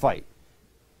duty to fight.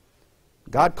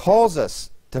 God calls us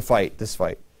to fight this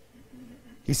fight.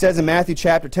 He says in Matthew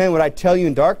chapter 10, what I tell you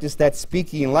in darkness, that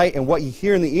speak ye in light, and what ye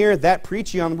hear in the ear, that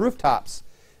preach ye on the rooftops.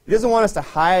 He doesn't want us to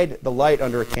hide the light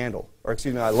under a candle, or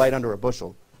a light under a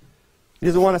bushel. He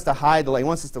doesn't want us to hide the light. He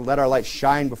wants us to let our light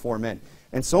shine before men.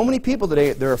 And so many people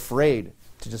today, they're afraid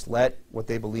to just let what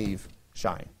they believe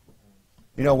shine.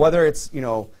 Whether it's,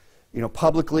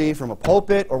 publicly from a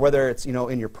pulpit, or whether it's,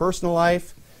 in your personal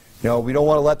life. We don't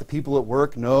want to let the people at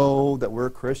work know that we're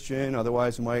Christian.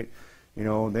 Otherwise, we might,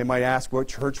 they might ask what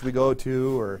church we go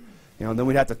to, or, then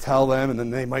we'd have to tell them, and then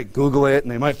they might Google it,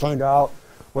 and they might find out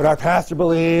what our pastor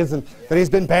believes, and that he's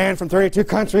been banned from 32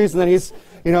 countries, and then he's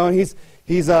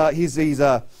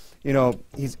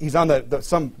on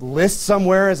some list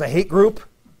somewhere as a hate group.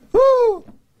 Woo!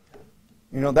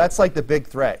 That's like the big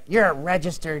threat. You're a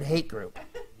registered hate group.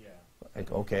 Yeah.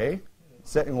 Like, okay.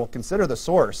 And we'll consider the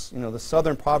source, the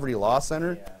Southern Poverty Law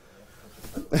Center.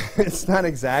 Yeah. It's not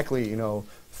exactly,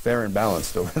 fair and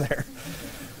balanced over there.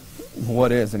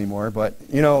 What is anymore? But,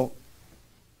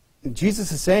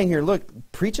 Jesus is saying here, look,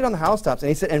 preach it on the housetops. And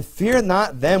he said, and fear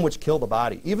not them which kill the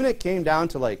body. Even it came down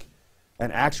to like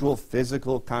an actual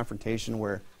physical confrontation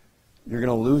where you're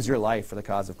going to lose your life for the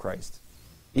cause of Christ.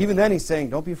 Even then he's saying,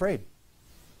 don't be afraid.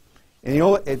 And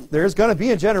there's going to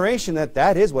be a generation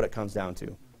that is what it comes down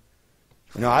to.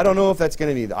 I don't know if that's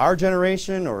going to be our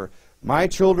generation or my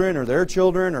children or their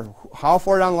children or how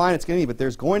far down the line it's going to be, but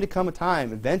there's going to come a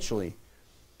time eventually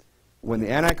when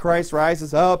the Antichrist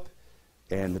rises up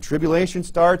and the tribulation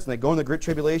starts and they go in the great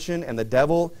tribulation and the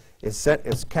devil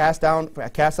is cast out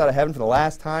of heaven for the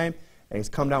last time, and he's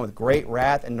come down with great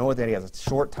wrath, and know that he has a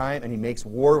short time, and he makes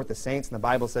war with the saints, and the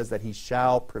Bible says that he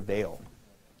shall prevail.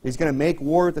 He's going to make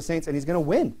war with the saints, and he's going to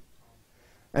win.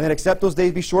 And then except those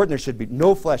days be short, and there should be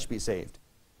no flesh be saved.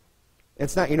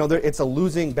 It's not, it's a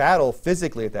losing battle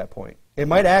physically at that point. It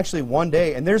might actually one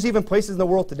day, and there's even places in the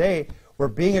world today where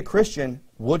being a Christian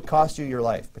would cost you your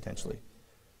life, potentially.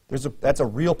 That's a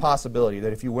real possibility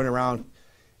that if you went around,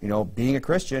 being a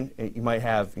Christian, you might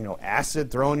have,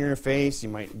 acid thrown in your face, you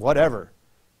might, whatever,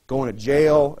 going to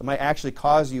jail. It might actually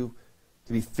cause you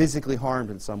to be physically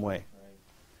harmed in some way.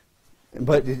 Right.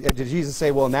 But did Jesus say,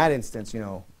 well, in that instance,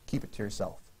 keep it to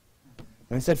yourself?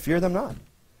 And he said, fear them not.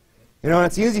 And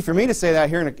it's easy for me to say that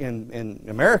here in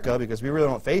America because we really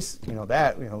don't face,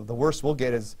 that. The worst we'll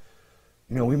get is,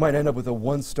 we might end up with a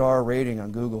 1-star rating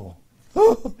on Google.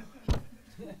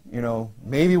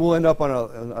 Maybe we'll end up on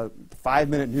a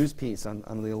 5-minute news piece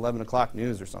on the 11 o'clock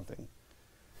news or something.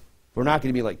 We're not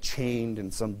going to be like chained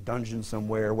in some dungeon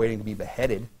somewhere waiting to be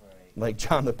beheaded, right, like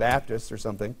John the Baptist or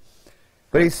something.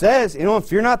 But he says,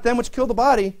 fear not them which kill the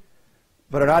body,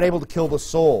 but are not able to kill the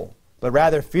soul, but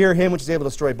rather fear him which is able to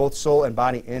destroy both soul and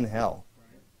body in hell.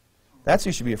 Right. That's who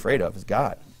you should be afraid of, is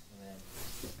God. Amen.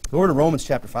 Go over to Romans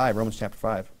chapter 5. Romans chapter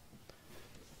 5.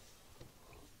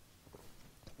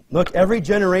 Look, every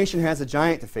generation has a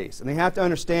giant to face, and they have to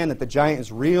understand that the giant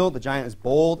is real, the giant is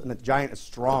bold, and the giant is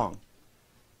strong.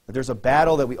 That there's a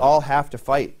battle that we all have to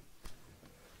fight,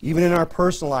 even in our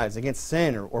personal lives, against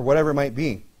sin or whatever it might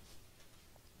be.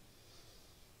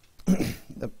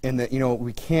 And that,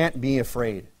 we can't be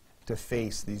afraid to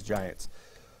face these giants.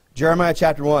 Jeremiah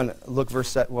chapter 1, look verse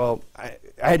 7. Well, I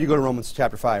had you go to Romans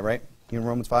chapter 5, right? You in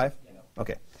Romans 5? Yeah.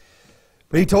 Okay.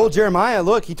 But he told Jeremiah,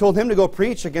 look, he told him to go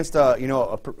preach against a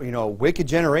wicked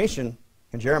generation.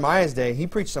 In Jeremiah's day, he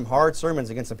preached some hard sermons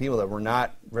against some people that were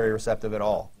not very receptive at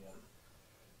all. Yeah.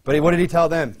 But what did he tell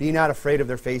them? Be not afraid of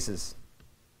their faces.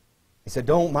 He said,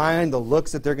 don't mind the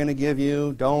looks that they're going to give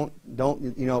you. Don't,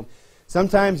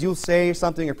 sometimes you'll say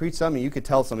something or preach something, you could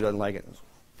tell somebody doesn't like it.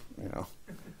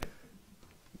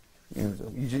 And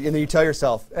then you tell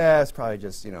yourself, it's probably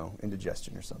just,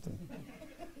 indigestion or something.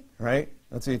 Right?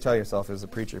 That's what you tell yourself as a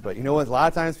preacher. But you know what? A lot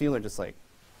of times people are just like,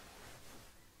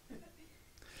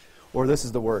 or this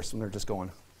is the worst, when they're just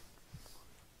going,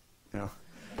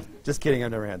 just kidding,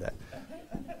 I've never had that.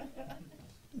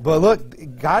 But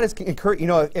look, God is encouraging,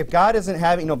 if God isn't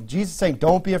having, Jesus is saying,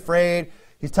 don't be afraid.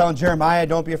 He's telling Jeremiah,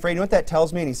 don't be afraid. You know what that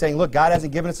tells me? And he's saying, look, God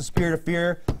hasn't given us a spirit of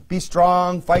fear. Be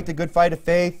strong, fight the good fight of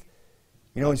faith.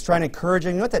 He's trying to encourage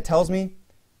him. You know what that tells me?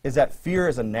 Is that fear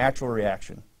is a natural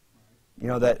reaction.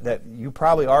 That you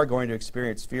probably are going to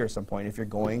experience fear at some point if you're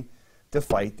going to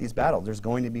fight these battles. There's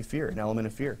going to be fear, an element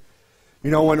of fear.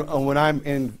 When I'm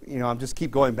in, I'm just keep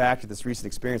going back to this recent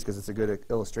experience because it's a good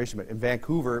illustration. But in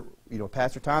Vancouver,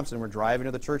 Pastor Thompson, we're driving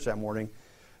to the church that morning,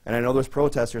 and I know there's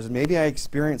protesters, and maybe I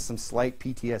experienced some slight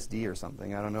PTSD or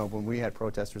something. I don't know. When we had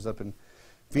protesters up in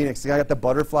Phoenix, I got the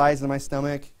butterflies in my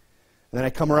stomach, and then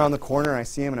I come around the corner and I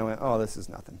see him, and I went, oh, this is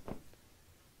nothing.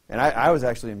 And I was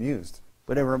actually amused.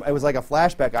 But it was like a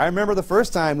flashback. I remember the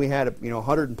first time we had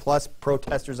 100 plus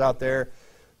protesters out there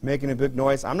making a big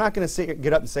noise. I'm not going to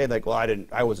get up and say like, well,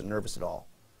 I wasn't nervous at all.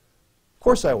 Of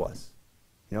course I was.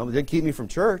 It didn't keep me from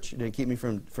church. It didn't keep me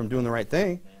from doing the right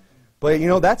thing. But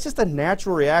that's just a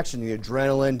natural reaction. The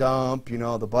adrenaline dump,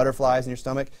 the butterflies in your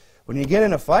stomach. When you get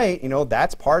in a fight,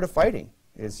 that's part of fighting.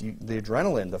 Is the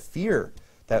adrenaline, the fear,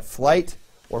 that flight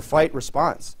or fight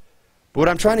response. But what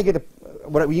I'm trying to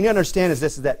what we need to understand is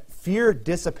this: is that fear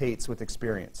dissipates with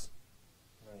experience.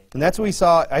 And that's what we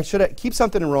saw. I should keep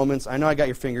something in Romans. I know I got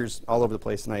your fingers all over the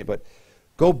place tonight, but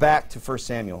go back to 1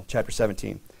 Samuel chapter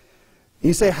 17.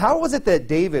 You say, how was it that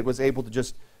David was able to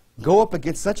just go up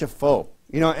against such a foe?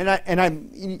 You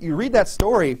read that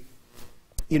story,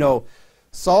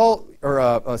 Saul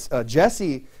or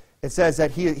Jesse. It says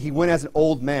that he went as an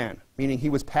old man, meaning he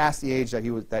was past the age that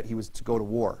he was to go to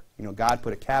war. God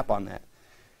put a cap on that.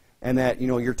 And that,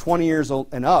 you're 20 years old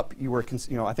and up, you were,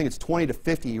 I think it's 20 to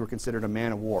 50, you were considered a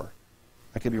man of war.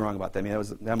 I could be wrong about that. I mean,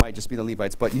 that might just be the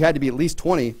Levites. But you had to be at least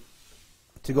 20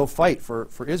 to go fight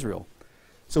for Israel.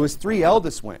 So his 3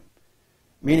 eldest went.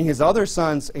 Meaning his other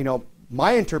sons,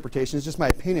 my interpretation, is just my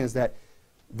opinion, is that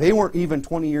they weren't even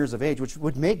 20 years of age, which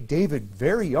would make David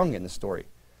very young in the story.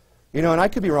 And I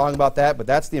could be wrong about that, but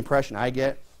that's the impression I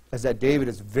get, is that David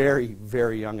is very,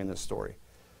 very young in this story.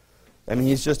 I mean,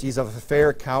 he's of a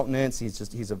fair countenance.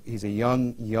 He's a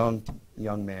young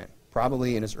man,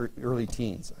 probably in his early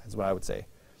teens, is what I would say.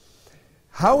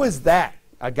 How is that,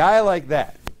 a guy like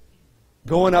that,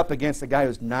 going up against a guy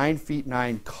who's 9 feet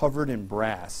 9, covered in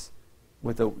brass,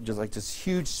 with this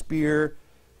huge spear?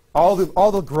 All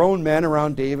the grown men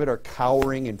around David are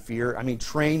cowering in fear. I mean,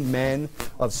 trained men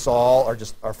of Saul are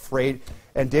afraid,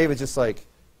 and David's just like,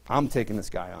 I'm taking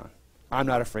this guy on. I'm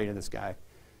not afraid of this guy.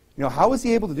 How was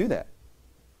he able to do that?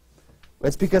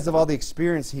 It's because of all the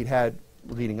experience he'd had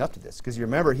leading up to this. Because you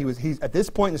remember, he's at this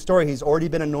point in the story, he's already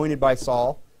been anointed by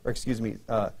Samuel.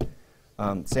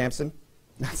 Samuel.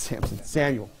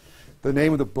 The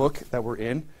name of the book that we're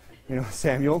in,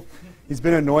 Samuel. He's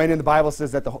been anointed, and the Bible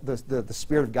says that the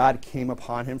Spirit of God came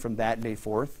upon him from that day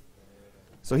forth.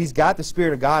 So he's got the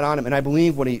Spirit of God on him, and I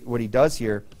believe what he does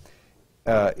here,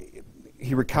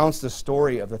 he recounts the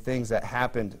story of the things that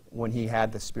happened when he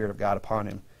had the Spirit of God upon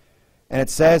him. And it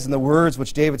says in the words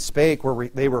which David spake, where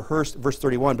they rehearsed, verse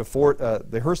 31, they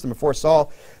rehearsed them before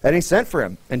Saul, and he sent for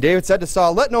him. And David said to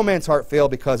Saul, let no man's heart fail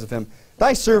because of him.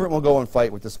 Thy servant will go and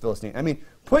fight with this Philistine. I mean,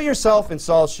 put yourself in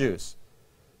Saul's shoes.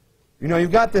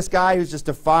 You've got this guy who's just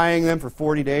defying them for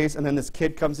 40 days, and then this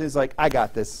kid comes in and is like, I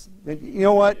got this. And you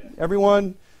know what?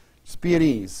 Everyone, just be at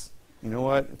ease. You know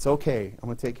what? It's okay. I'm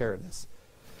going to take care of this.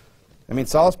 I mean,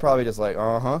 Saul's probably just like,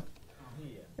 uh-huh.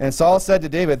 And Saul said to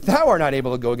David, thou art not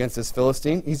able to go against this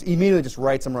Philistine. He immediately just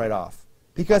writes him right off.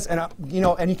 Because, and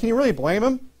can you really blame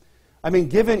him? I mean,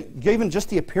 given just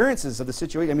the appearances of the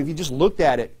situation, I mean, if you just looked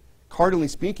at it, cardinally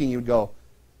speaking, you would go,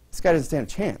 this guy doesn't stand a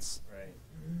chance. Right.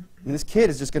 I mean, this kid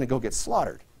is just going to go get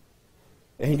slaughtered.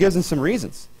 And he gives him some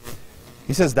reasons.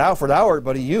 He says, thou art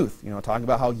but a youth, talking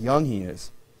about how young he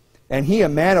is. And he a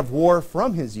man of war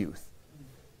from his youth.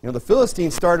 The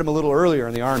Philistines started him a little earlier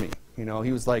in the army.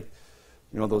 He was like,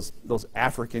 those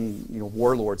African,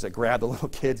 warlords that grab the little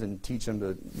kids and teach them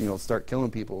to, start killing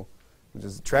people, which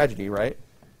is a tragedy, right?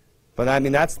 But I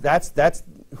mean, that's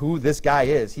who this guy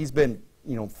is. He's been,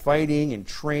 fighting and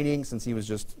training since he was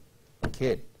just a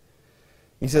kid.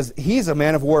 He says he's a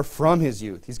man of war from his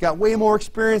youth. He's got way more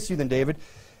experience than David,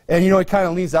 and it kind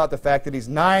of leaves out the fact that he's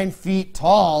 9 feet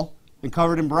tall and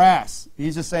covered in brass.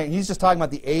 He's just talking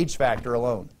about the age factor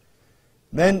alone.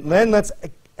 Then let's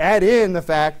add in the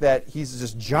fact that he's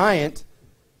this giant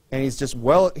And he's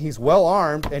well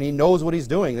armed, and he knows what he's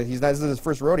doing. This isn't his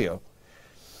first rodeo.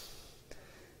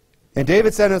 And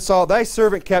David said unto Saul, thy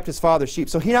servant kept his father's sheep.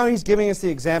 So now he's giving us the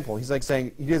example. He's like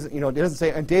saying, he doesn't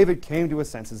say, and David came to his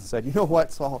senses and said, you know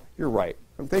what, Saul, you're right.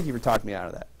 Thank you for talking me out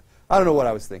of that. I don't know what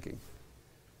I was thinking.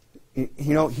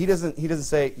 He doesn't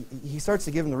say, he starts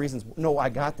to give him the reasons. No, I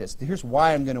got this. Here's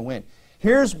why I'm going to win.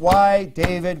 Here's why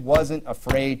David wasn't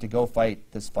afraid to go fight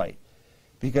this fight.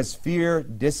 Because fear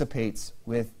dissipates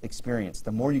with experience.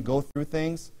 The more you go through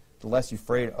things, the less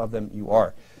afraid of them you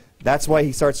are. That's why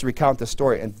he starts to recount the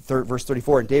story. In verse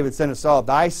 34, and David said to Saul,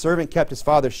 thy servant kept his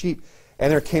father's sheep,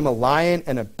 and there came a lion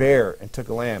and a bear and took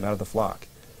a lamb out of the flock.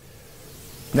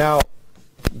 Now,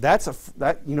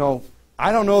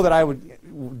 I don't know that I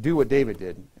would do what David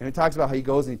did. And it talks about how he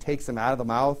goes and he takes him out of the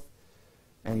mouth,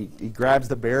 and he grabs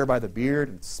the bear by the beard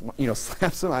and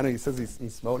slaps him. I know he says he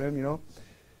smote him.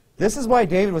 This is why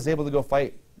David was able to go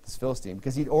fight this Philistine,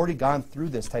 because he'd already gone through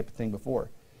this type of thing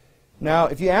before. Now,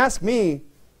 if you ask me,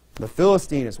 the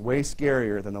Philistine is way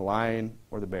scarier than the lion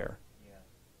or the bear.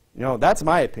 Yeah. That's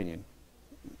my opinion.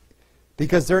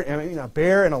 Because a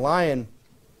bear and a lion,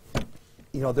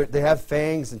 they have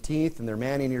fangs and teeth and they're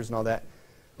man-eaters and all that,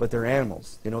 but they're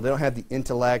animals. They don't have the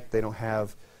intellect. They don't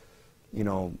have,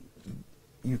 you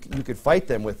could fight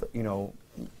them with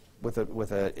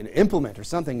an implement or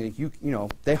something.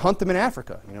 They hunt them in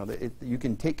Africa. You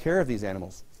can take care of these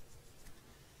animals.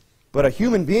 But a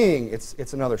human being,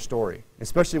 it's another story,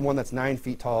 especially one that's 9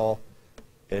 feet tall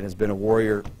and has been a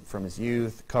warrior from his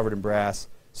youth, covered in brass,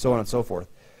 so on and so forth.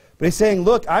 But he's saying,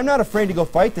 look, I'm not afraid to go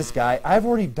fight this guy. I've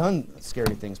already done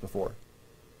scary things before.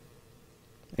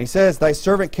 And he says, thy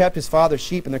servant kept his father's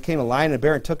sheep, and there came a lion and a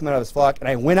bear and took him out of his flock, and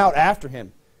I went out after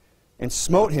him and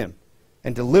smote him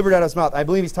and delivered out of his mouth. I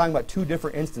believe he's talking about 2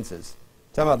 different instances.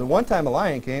 He's talking about the one time a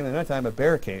lion came and another time a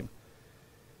bear came.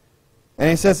 And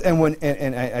he says,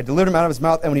 and I delivered him out of his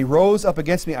mouth, and when he rose up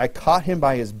against me, I caught him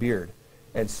by his beard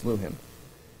and slew him.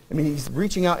 I mean, he's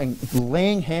reaching out and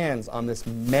laying hands on this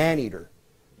man-eater.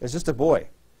 It's just a boy.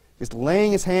 Just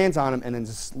laying his hands on him, and then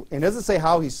it doesn't say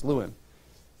how he slew him.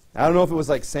 I don't know if it was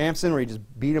like Samson, where he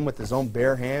just beat him with his own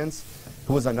bare hands,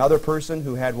 who was another person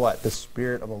who had what? The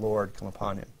Spirit of the Lord come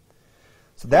upon him.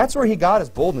 So that's where he got his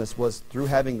boldness, was through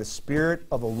having the Spirit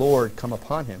of the Lord come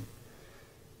upon him.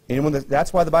 And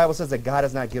that's why the Bible says that God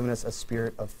has not given us a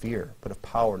spirit of fear, but of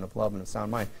power and of love and of sound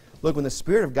mind. Look, when the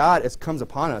Spirit of God comes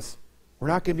upon us, we're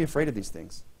not going to be afraid of these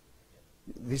things.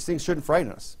 These things shouldn't frighten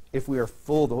us if we are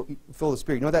full of the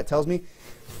Spirit. You know what that tells me?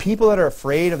 People that are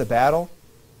afraid of the battle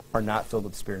are not filled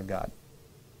with the Spirit of God.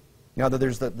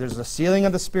 There's the sealing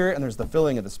of the Spirit and there's the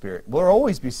filling of the Spirit. We'll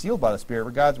always be sealed by the Spirit.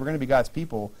 We're going to be God's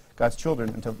people, God's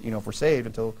children, until if we're saved,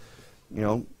 until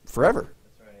forever.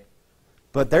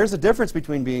 But there's a difference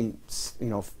between being,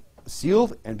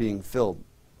 sealed and being filled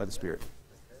by the Spirit.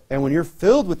 And when you're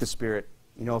filled with the Spirit,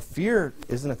 fear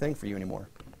isn't a thing for you anymore.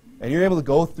 And you're able to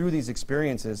go through these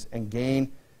experiences and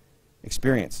gain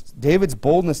experience. David's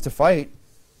boldness to fight,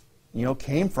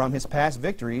 came from his past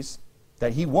victories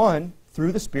that he won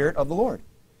through the Spirit of the Lord.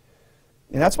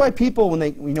 And that's why people,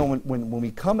 when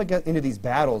we come into these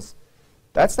battles,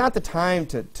 that's not the time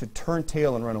to turn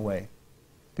tail and run away.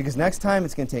 Because next time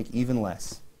it's going to take even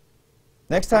less.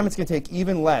 Next time it's going to take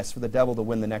even less for the devil to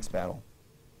win the next battle.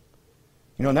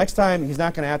 Next time he's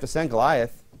not going to have to send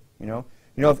Goliath.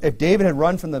 If David had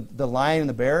run from the lion and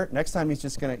the bear, next time he's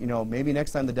just going to, maybe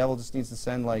next time the devil just needs to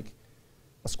send like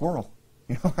a squirrel.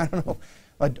 I don't know,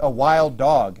 a wild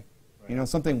dog. Right.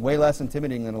 Something way less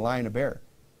intimidating than a lion and a bear.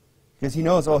 Because he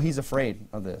knows, he's afraid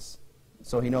of this.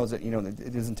 So he knows that,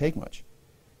 it doesn't take much.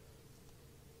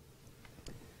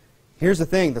 Here's the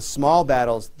thing, the small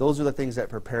battles, those are the things that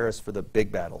prepare us for the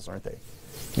big battles, aren't they?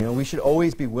 We should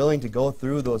always be willing to go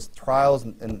through those trials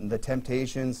and the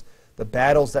temptations, the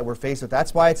battles that we're faced with.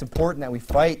 That's why it's important that we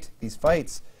fight these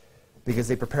fights, because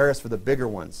they prepare us for the bigger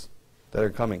ones that are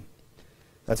coming.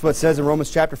 That's what it says in Romans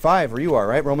chapter 5, where you are,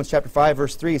 right? Romans chapter 5,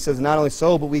 verse 3, it says, not only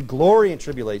so, but we glory in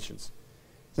tribulations.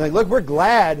 It's like, look, we're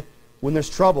glad when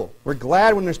there's trouble. We're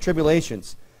glad when there's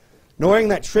tribulations, knowing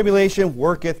that tribulation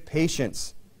worketh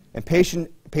patience. And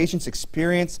patience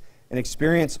experience, and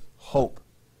experience hope.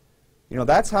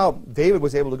 That's how David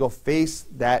was able to go face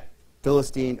that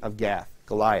Philistine of Gath,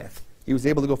 Goliath. He was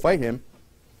able to go fight him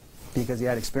because he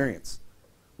had experience.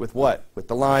 With what? With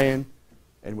the lion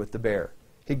and with the bear.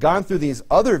 He'd gone through these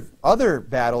other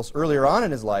battles earlier on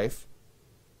in his life,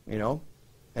 and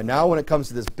now when it comes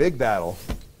to this big battle,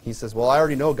 he says, well, I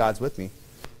already know God's with me.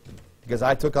 Because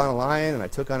I took on a lion and I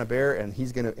took on a bear, and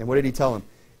and what did he tell him?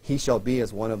 He shall be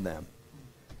as one of them.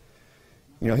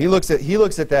 He looks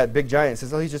at that big giant and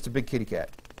says, oh, he's just a big kitty cat.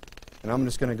 and I'm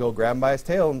just going to go grab him by his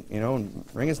tail, and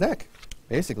wring his neck,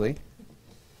 basically.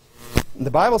 And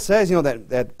the Bible says,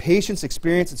 that patience,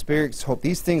 experience, and spirit, hope,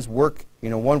 these things work,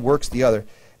 one works the other.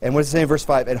 And what does it say in verse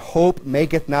 5? And hope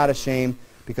maketh not ashamed,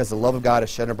 because the love of God is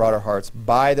shed abroad our hearts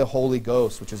by the Holy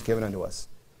Ghost, which is given unto us.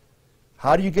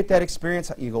 How do you get that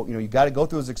experience? You got to go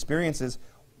through those experiences.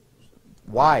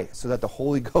 Why? So that the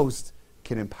Holy Ghost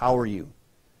can empower you.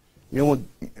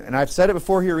 And I've said it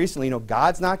before here recently,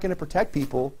 God's not going to protect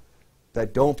people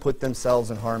that don't put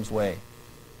themselves in harm's way.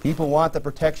 People want the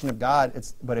protection of God,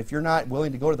 but if you're not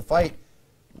willing to go to the fight,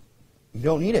 you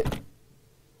don't need it.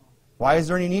 Why is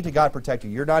there any need to God protect you?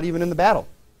 You're not even in the battle.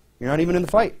 You're not even in the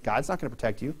fight. God's not going to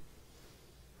protect you.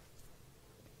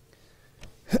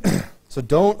 So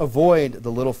don't avoid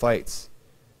the little fights.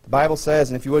 The Bible says,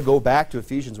 and if you would go back to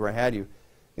Ephesians where I had you,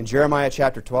 in Jeremiah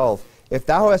chapter 12, if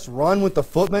thou hast run with the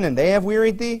footmen and they have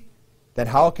wearied thee, then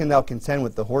how can thou contend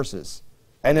with the horses?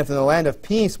 And if in the land of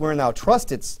peace wherein thou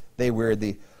trustedst they wearied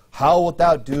thee, how wilt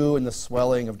thou do in the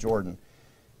swelling of Jordan?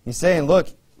 He's saying, look,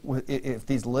 if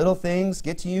these little things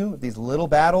get to you, if these little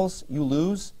battles you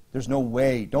lose, there's no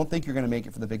way. Don't think you're going to make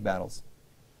it for the big battles.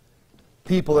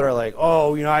 People that are like,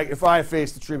 oh, if I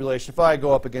face the tribulation, if I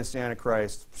go up against the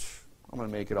Antichrist, I'm going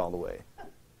to make it all the way.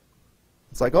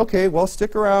 It's like, okay, well,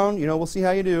 stick around. We'll see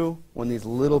how you do when these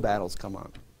little battles come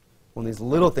on, when these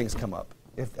little things come up.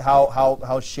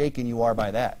 How shaken you are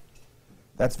by that.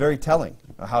 That's very telling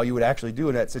how you would actually do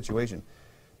in that situation.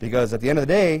 Because at the end of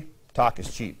the day, talk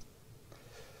is cheap.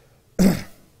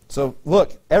 So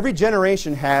look, every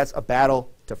generation has a battle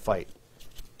to fight.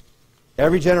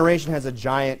 Every generation has a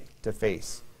giant to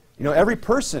face. Every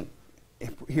person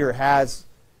here has,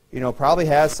 probably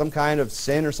has some kind of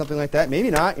sin or something like that. Maybe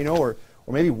not, or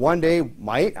maybe one day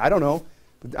might. I don't know.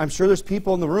 But I'm sure there's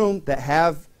people in the room that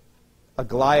have a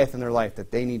Goliath in their life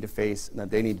that they need to face and that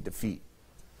they need to defeat.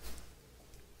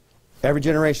 Every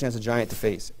generation has a giant to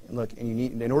face. And look,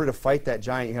 and in order to fight that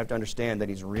giant, you have to understand that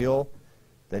he's real,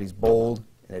 that he's bold,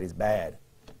 and that he's bad.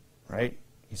 Right?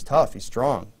 He's tough. He's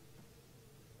strong.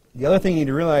 The other thing you need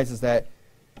to realize is that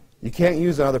you can't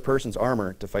use another person's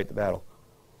armor to fight the battle.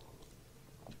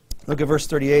 Look at verse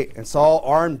 38. And Saul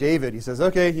armed David. He says,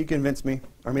 okay, you convinced me.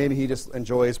 Or maybe he just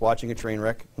enjoys watching a train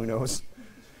wreck. Who knows?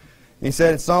 And he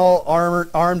said, Saul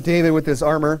armed David with his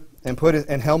armor and put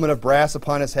a helmet of brass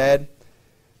upon his head.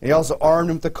 And he also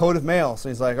armed him with a coat of mail. So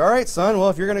he's like, all right, son,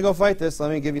 well, if you're going to go fight this, let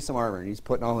me give you some armor. And he's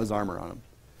putting all his armor on him.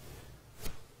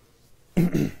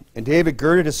 And David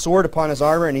girded his sword upon his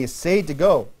armor, and he essayed to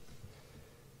go,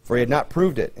 for he had not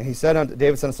proved it. And he said unto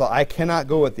David, son of Saul, I cannot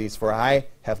go with these, for I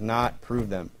have not proved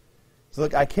them. So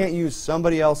look, I can't use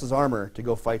somebody else's armor to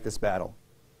go fight this battle.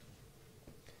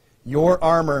 Your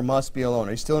armor must be alone.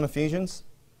 Are you still in Ephesians?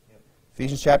 Yep.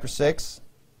 Ephesians chapter 6.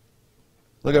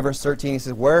 Look at verse 13. He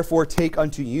says, wherefore take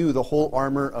unto you the whole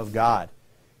armor of God.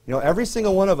 Every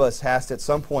single one of us has to at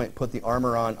some point put the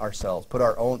armor on ourselves. Put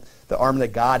the armor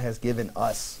that God has given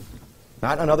us.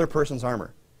 Not another person's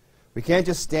armor. We can't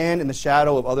just stand in the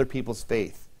shadow of other people's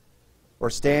faith. Or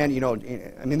stand,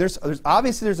 there's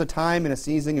obviously there's a time and a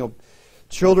season,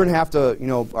 children have to,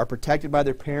 are protected by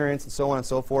their parents and so on and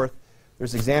so forth.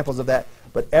 There's examples of that.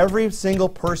 But every single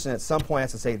person at some point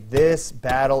has to say, this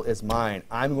battle is mine.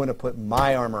 I'm going to put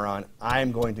my armor on.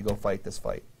 I'm going to go fight this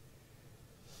fight.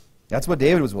 That's what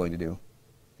David was willing to do.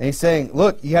 And he's saying,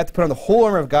 look, you have to put on the whole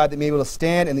armor of God that may be able to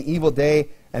stand in the evil day,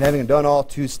 and having done all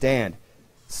to stand.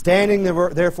 Standing,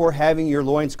 therefore, having your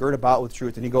loins girt about with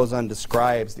truth. And he goes on and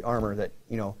describes the armor that,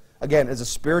 again, is a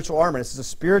spiritual armor. This is a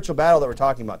spiritual battle that we're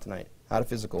talking about tonight, not a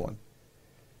physical one.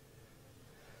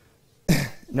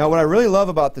 Now, what I really love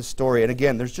about this story, and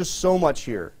again, there's just so much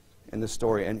here in this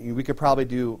story, and we could probably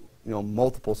do,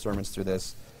 multiple sermons through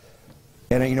this.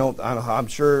 And, I'm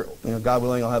sure, God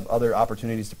willing, I'll have other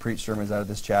opportunities to preach sermons out of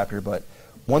this chapter. But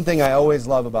one thing I always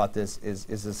love about this is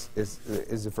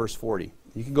the verse 40.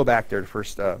 You can go back there to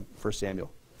 1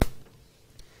 Samuel.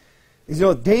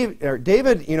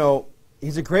 David,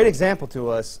 he's a great example to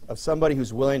us of somebody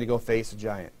who's willing to go face a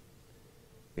giant.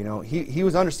 He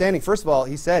was understanding, first of all,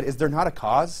 he said, is there not a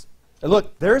cause? And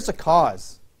look, there's a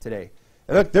cause today.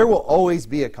 And look, there will always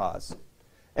be a cause.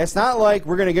 And it's not like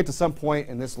we're going to get to some point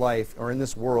in this life or in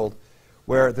this world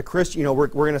where the Christian, we're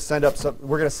going to set up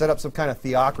some kind of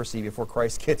theocracy before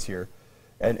Christ gets here,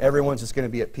 and everyone's just going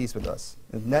to be at peace with us.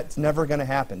 And that's never going to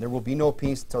happen. There will be no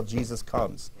peace until Jesus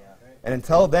comes. Yeah. And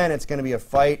until then, it's going to be a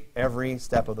fight every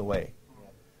step of the way.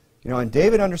 Yeah. And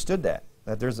David understood that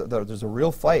there's a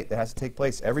real fight that has to take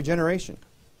place every generation.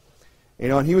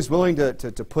 And he was willing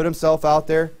to put himself out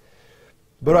there.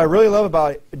 But what I really love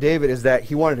about David is that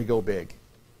he wanted to go big.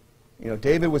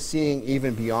 David was seeing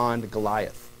even beyond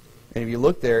Goliath. And if you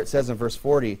look there, it says in verse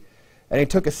 40, and he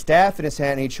took a staff in his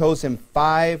hand, and he chose him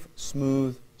 5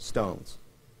 smooth stones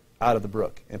out of the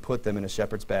brook and put them in a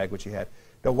shepherd's bag, which he had.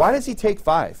 Now, why does he take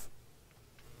 5?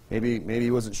 Maybe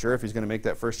he wasn't sure if he's going to make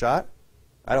that first shot.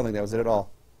 I don't think that was it at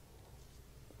all.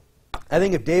 I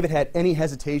think if David had any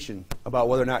hesitation about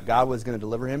whether or not God was going to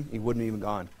deliver him, he wouldn't have even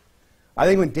gone. I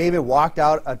think when David walked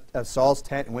out of Saul's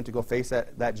tent and went to go face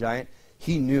that giant,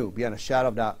 he knew, beyond a shadow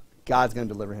of doubt, God's going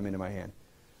to deliver him into my hand.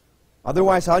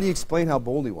 Otherwise, how do you explain how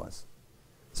bold he was?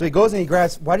 So he goes and he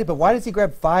grabs, why does he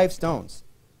grab 5 stones?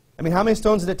 I mean, how many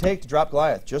stones did it take to drop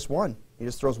Goliath? Just 1. He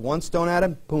just throws 1 stone at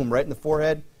him, boom, right in the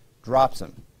forehead, drops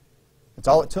him. That's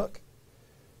all it took.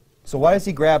 So why does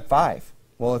he grab 5?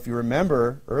 Well, if you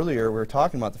remember earlier, we were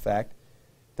talking about the fact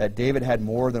that David had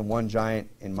more than 1 giant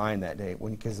in mind that day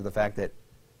because of the fact that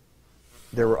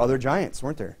there were other giants,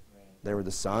 weren't there? Right. There were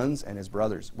the sons and his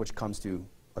brothers, which comes to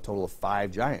a total of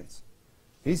 5 giants.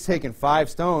 He's taking 5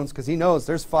 stones because he knows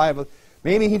there's 5.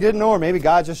 Maybe he didn't know, or maybe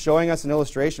God's just showing us an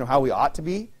illustration of how we ought to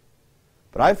be.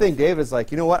 But I think David is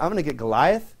like, you know what, I'm going to get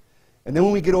Goliath, and then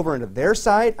when we get over into their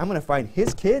side, I'm going to find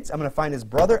his kids, I'm going to find his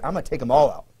brother, I'm going to take them all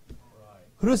out. Right.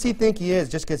 Who does he think he is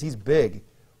just because he's big,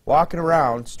 walking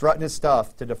around, strutting his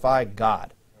stuff to defy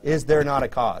God? Right. Is there not a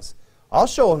cause? I'll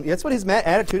show him, that's what his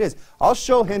attitude is. I'll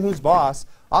show him who's boss,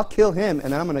 I'll kill him,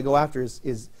 and then I'm going to go after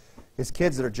his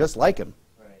kids that are just like him.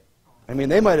 Right. I mean,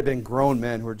 they might have been grown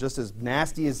men who were just as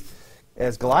nasty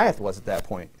as Goliath was at that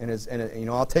point. And you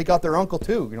know, I'll take out their uncle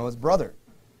too, you know, his brother.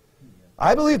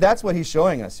 I believe that's what he's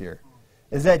showing us here,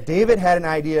 is that David had an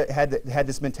idea, had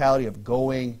this mentality of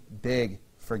going big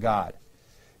for God.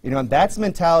 You know, and that's the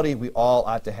mentality we all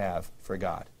ought to have for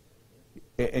God,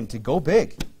 and to go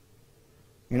big.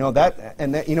 You know,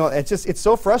 you know, it's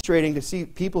so frustrating to see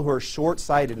people who are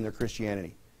short-sighted in their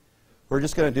Christianity, who are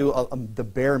just going to do the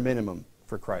bare minimum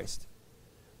for Christ,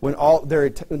 when all their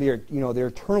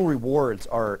eternal rewards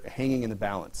are hanging in the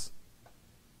balance.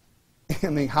 I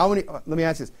mean, let me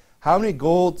ask you this. How much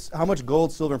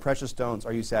gold, silver, and precious stones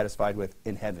are you satisfied with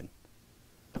in heaven?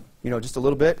 You know, just a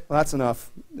little bit? Well, that's enough.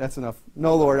 That's enough.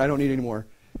 No, Lord, I don't need any more.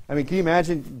 I mean, can you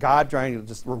imagine God trying to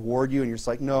just reward you and you're just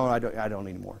like, no, I don't need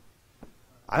any more.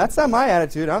 That's not my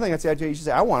attitude. I don't think that's the attitude. You should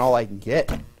say, I want all I can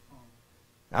get.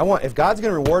 If God's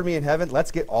going to reward me in heaven,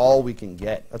 let's get all we can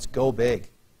get. Let's go big.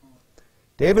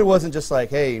 David wasn't just like,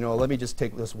 hey, you know, let me just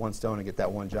take this 1 stone and get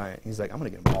that 1 giant. He's like, I'm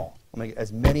going to get them all. I'm going to get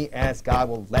as many as God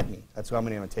will let me. That's how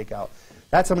many I'm going to take out.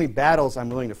 That's how many battles I'm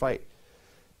willing to fight.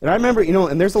 And I remember, you know,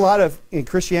 and there's a lot of, in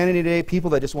Christianity today, people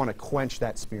that just want to quench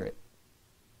that spirit.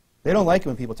 They don't like it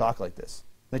when people talk like this.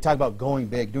 They talk about going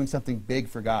big, doing something big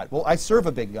for God. Well, I serve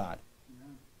a big God.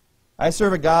 I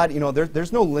serve a God, you know,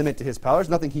 there's no limit to his power. There's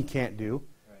nothing he can't do.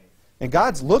 And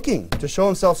God's looking to show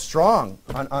himself strong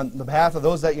on the behalf of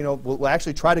those that, you know, will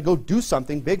actually try to go do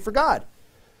something big for God.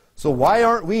 So why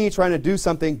aren't we trying to do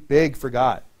something big for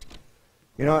God?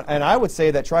 You know, and I would say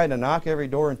that trying to knock every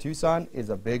door in Tucson is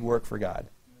a big work for God.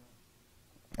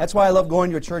 That's why I love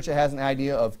going to a church that has an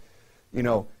idea of, you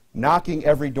know, knocking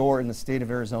every door in the state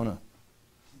of Arizona.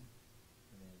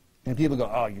 And people go,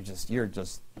 oh, you're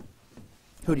just,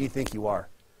 who do you think you are?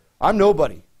 I'm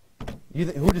nobody.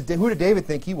 Who did David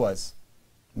think he was?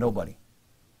 Nobody.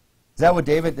 Is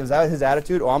that his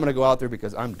attitude? Oh, I'm going to go out there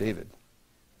because I'm David.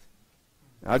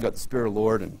 I've got the Spirit of the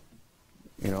Lord, and,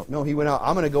 you know, no, he went out,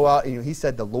 I'm going to go out, and, you know, he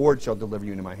said, the Lord shall deliver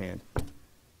you into my hand.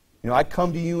 You know, I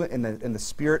come to you in the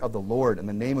Spirit of the Lord, in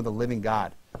the name of the living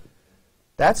God.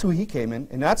 That's who he came in,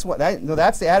 and that's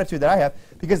the attitude that I have,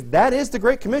 because that is the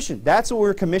Great Commission. That's what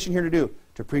we're commissioned here to do,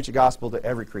 to preach the gospel to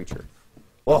every creature.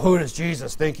 Well, who does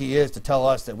Jesus think he is to tell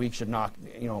us that we should not,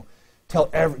 you know,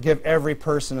 give every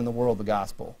person in the world the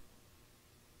gospel?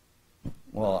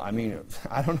 Well, I mean,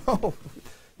 I don't know.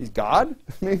 He's God,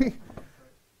 maybe?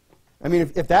 I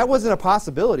mean, if that wasn't a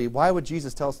possibility, why would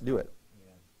Jesus tell us to do it?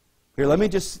 Yeah. Here, let me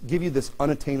just give you this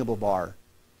unattainable bar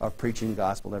of preaching the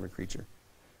gospel to every creature.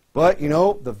 But, you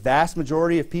know, the vast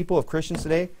majority of people, of Christians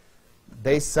today,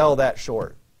 they sell that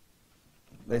short.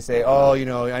 They say, oh, you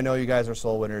know, I know you guys are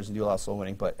soul winners and do a lot of soul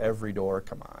winning, but every door,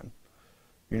 come on.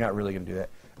 You're not really going to do that.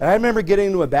 And I remember getting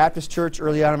into a Baptist church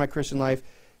early on in my Christian life,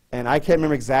 and I can't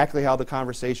remember exactly how the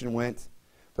conversation went.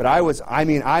 But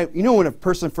you know when a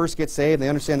person first gets saved, they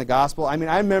understand the gospel. I mean,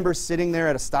 I remember sitting there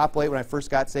at a stoplight when I first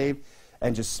got saved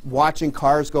and just watching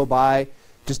cars go by,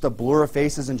 just a blur of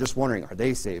faces and just wondering, are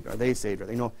they saved? Are they saved?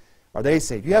 Are they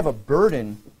saved? You have a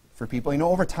burden for people. You know,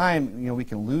 over time, you know, we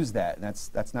can lose that, and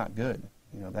that's not good.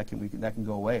 You know, that can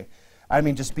go away. I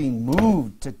mean, just being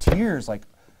moved to tears, like,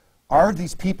 are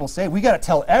these people saved? We got to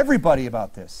tell everybody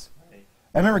about this.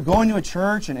 I remember going to a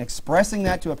church and expressing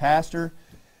that to a pastor,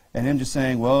 And him just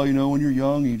saying, well, you know, when you're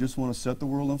young, you just want to set the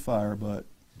world on fire, but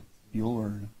you'll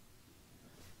learn.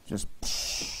 Just,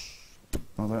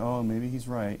 I was like, oh, maybe he's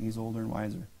right. He's older and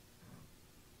wiser.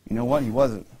 You know what? He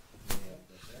wasn't.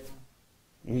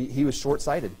 He was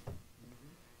short-sighted.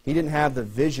 He didn't have the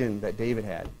vision that David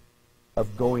had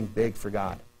of going big for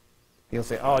God. He'll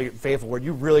say, oh, you're faithful word.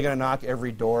 You really going to knock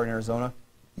every door in Arizona?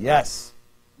 Yes.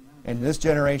 And in this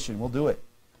generation, we'll do it.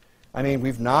 I mean,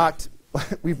 we've knocked, I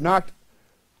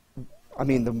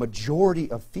mean, the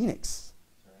majority of Phoenix.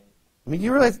 I mean,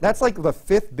 you realize that's like the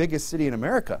 5th biggest city in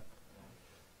America.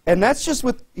 And that's just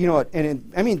with, you know,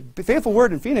 I mean, Faithful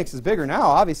Word in Phoenix is bigger now,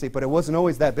 obviously, but it wasn't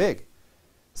always that big.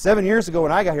 7 years ago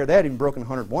when I got here, they hadn't even broken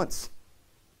 100 once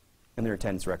in their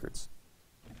attendance records.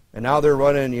 And now they're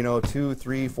running, you know, 200,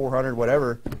 300, 400,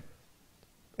 whatever,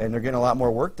 and they're getting a lot more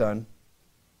work done.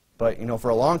 But, you know, for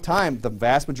a long time, the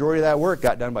vast majority of that work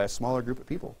got done by a smaller group of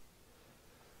people.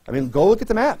 I mean, go look at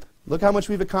the map. Look how much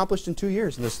we've accomplished in 2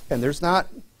 years. And there's not,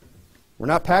 we're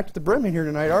not packed at the brim in here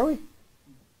tonight, are we?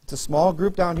 It's a small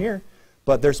group down here.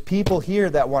 But there's people here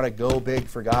that want to go big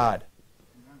for God.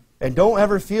 And don't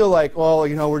ever feel like, well,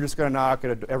 you know, we're just going to knock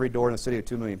at every door in the city of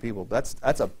 2 million people.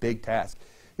 That's a big task.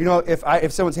 You know,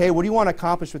 if someone says, hey, what do you want to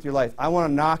accomplish with your life? I want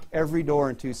to knock every door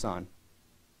in Tucson.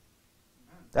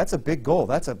 That's a big goal.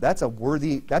 That's a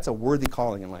worthy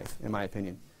calling in life, in my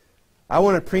opinion. I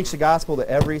want to preach the gospel to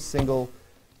every single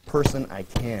person I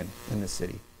can in this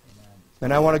city. Amen.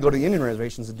 And I want to go to the Indian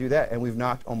reservations to do that. And we've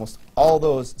knocked almost all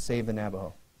those save the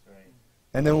Navajo. Right.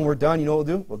 And then when we're done, you know what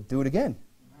we'll do? We'll do it again.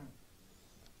 Amen.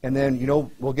 And then, you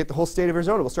know, we'll get the whole state of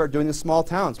Arizona. We'll start doing the small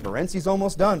towns. Morency's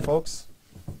almost done, folks.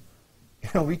 You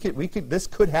know, this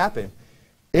could happen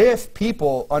if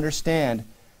people understand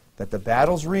that the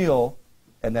battle's real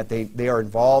and that they are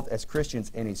involved as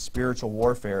Christians in a spiritual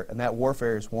warfare. And that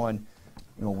warfare is won,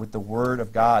 you know, with the Word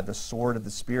of God, the sword of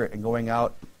the Spirit, and going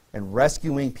out and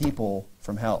rescuing people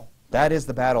from hell. That is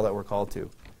the battle that we're called to.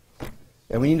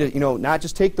 And we need to, you know, not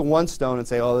just take the one stone and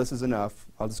say, oh, this is enough.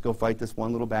 I'll just go fight this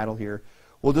one little battle here.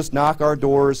 We'll just knock our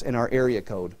doors in our area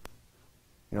code.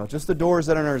 You know, just the doors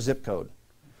that are in our zip code.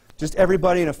 Just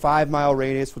everybody in a 5-mile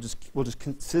radius, we'll just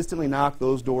consistently knock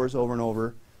those doors over and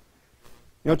over.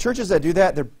 You know, churches that do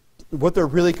that, what they're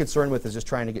really concerned with is just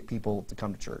trying to get people to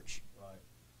come to church. Right.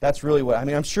 That's really what, I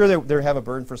mean, I'm sure they have a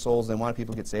burden for souls and they want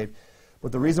people to get saved.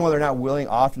 But the reason why they're not willing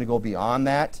often to go beyond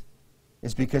that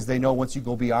is because they know once you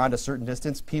go beyond a certain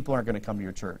distance, people aren't going to come to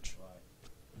your church.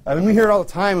 Right. I mean, we hear it all the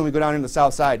time when we go down into the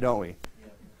south side, don't we? Yeah.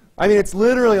 I mean, it's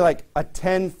literally like a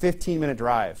 10, 15-minute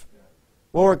drive. Yeah.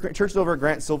 Well, our church is over at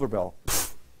Grant Silverbell.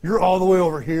 You're all the way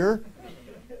over here?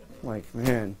 Like,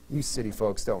 man, you city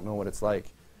folks don't know what it's like.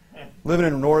 Living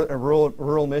in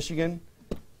rural Michigan,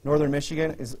 northern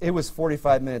Michigan, it was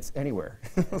 45 minutes anywhere.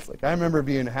 It's like, I remember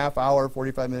being a half hour,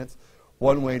 45 minutes,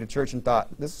 one way to church and thought,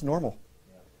 this is normal.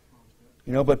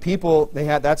 You know, but people,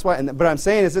 that's why, but I'm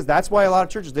saying is this, that's why a lot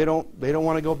of churches, they don't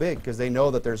want to go big, because they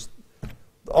know that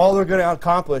all they're going to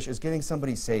accomplish is getting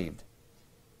somebody saved.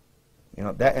 You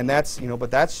know, that's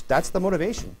the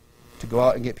motivation, to go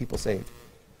out and get people saved.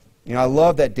 You know, I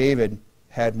love that David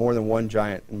had more than one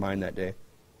giant in mind that day.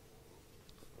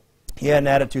 He had an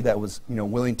attitude that was, you know,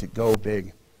 willing to go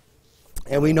big.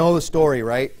 And we know the story,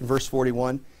 right? In verse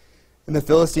 41. And the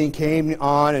Philistine came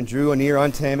on and drew near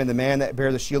unto him, and the man that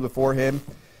bare the shield before him.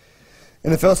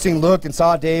 And the Philistine looked and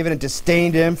saw David and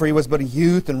disdained him, for he was but a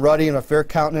youth and ruddy and of fair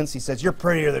countenance. He says, you're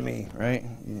prettier than me, right?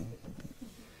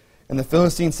 And the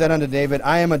Philistine said unto David,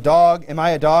 am I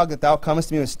a dog that thou comest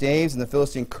to me with staves? And the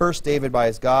Philistine cursed David by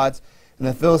his gods. And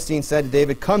the Philistine said to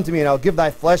David, come to me, and I'll give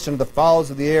thy flesh unto the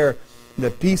fowls of the air, and the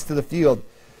beasts of the field.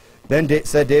 Then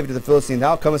said David to the Philistine,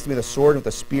 thou comest to me with a sword and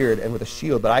with a spear and with a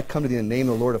shield, but I come to thee in the name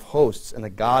of the Lord of hosts, and the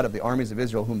God of the armies of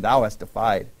Israel, whom thou hast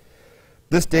defied.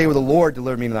 This day will the Lord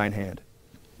deliver me into thine hand.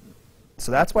 So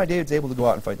that's why David's able to go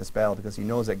out and fight this battle, because he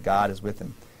knows that God is with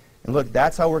him. And look,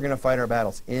 that's how we're going to fight our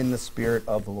battles, in the Spirit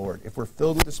of the Lord. If we're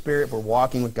filled with the Spirit, if we're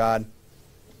walking with God,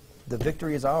 the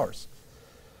victory is ours.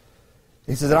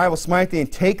 He says, and I will smite thee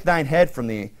and take thine head from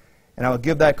thee, and I will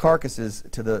give thy carcasses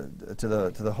to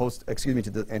the host, excuse me, to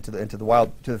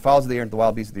the fowls of the air and to the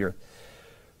wild beasts of the earth.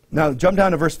 Now jump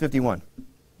down to verse 51.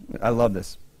 I love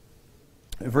this.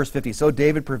 In verse 50, so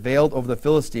David prevailed over the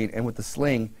Philistine, and with the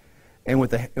sling, and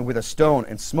with a stone,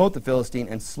 and smote the Philistine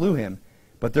and slew him.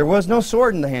 But there was no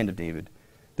sword in the hand of David.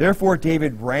 Therefore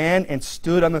David ran and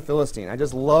stood on the Philistine. I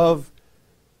just love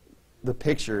the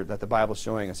picture that the Bible's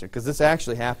showing us here, because this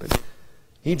actually happened.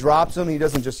 He drops him. He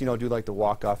doesn't just, do like the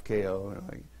walk-off KO.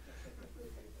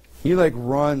 He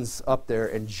runs up there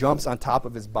and jumps on top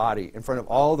of his body in front of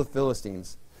all the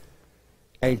Philistines.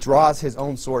 And he draws his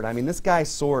own sword. I mean, this guy's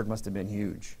sword must have been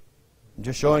huge. I'm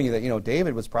just showing you that,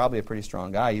 David was probably a pretty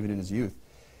strong guy, even in his youth.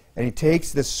 And he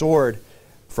takes this sword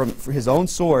from his own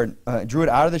sword, drew it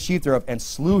out of the sheath thereof, and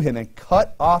slew him and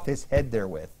cut off his head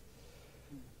therewith.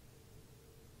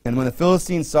 And when the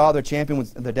Philistines saw their champion,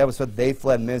 their dead was fled, they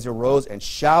fled. And Israel rose and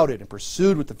shouted and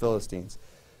pursued with the Philistines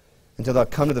until they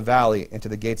come to the valley and to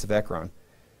the gates of Ekron.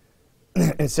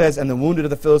 It says, and the wounded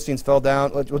of the Philistines fell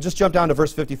down. We'll just jump down to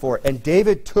verse 54. And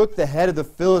David took the head of the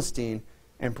Philistine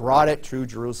and brought it to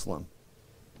Jerusalem.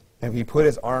 And he put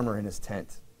his armor in his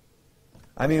tent.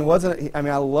 I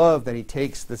love that he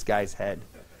takes this guy's head.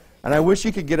 And I wish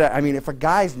you could get if a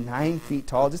guy's 9 feet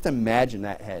tall, just imagine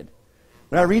that head.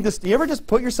 When I read this, do you ever just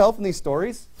put yourself in these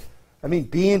stories?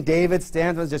 Being David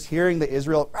stands, just hearing the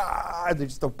Israel, there's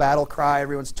just a battle cry,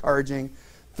 everyone's charging.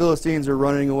 Philistines are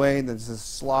running away, and there's this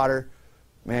slaughter.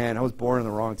 Man, I was born in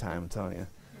the wrong time, I'm telling you.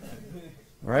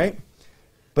 Right?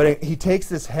 But he takes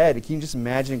this head. Can you just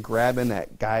imagine grabbing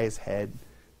that guy's head?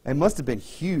 It must have been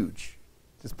huge.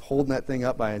 Just holding that thing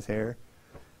up by his hair.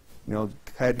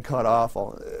 Head cut off,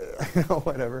 all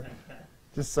whatever.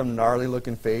 Just some gnarly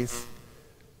looking face.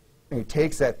 And he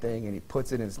takes that thing and he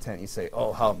puts it in his tent. You say,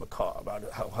 oh, how macabre.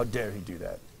 How dare he do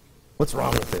that? What's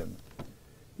wrong with him?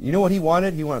 You know what he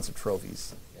wanted? He wanted some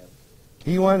trophies. Yep.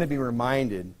 He wanted to be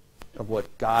reminded of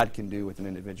what God can do with an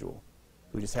individual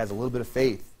who just has a little bit of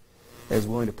faith and is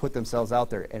willing to put themselves out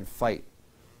there and fight.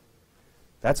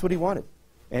 That's what he wanted.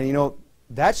 And,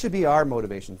 that should be our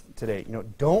motivation today.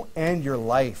 Don't end your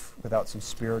life without some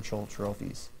spiritual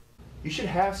trophies. You should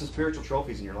have some spiritual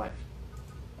trophies in your life.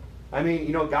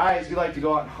 Guys, we like to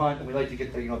go out and hunt, and we like to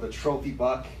get the trophy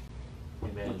buck.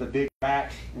 Amen. With the big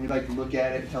rack, and we like to look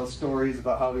at it and tell stories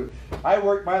about how I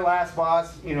worked. My last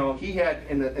boss, he had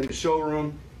in the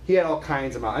showroom, he had all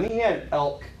kinds of mounts. He had an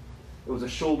elk. It was a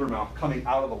shoulder mount coming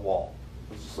out of the wall.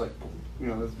 It was just like,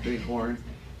 this big horn.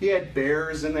 He had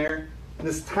bears in there in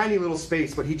this tiny little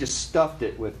space, but he just stuffed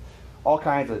it with all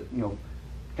kinds of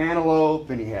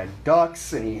antelope, and he had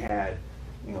ducks, and he had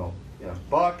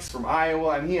bucks from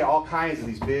Iowa. He had all kinds of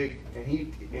these big, and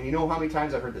you know how many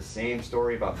times I've heard the same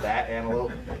story about that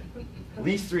antelope? At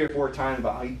least 3 or 4 times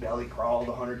about how he belly crawled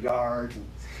 100 yards.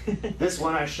 And this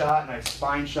one I shot, and I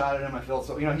spine shot at him. I felt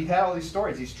so, he had all these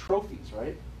stories, these trophies,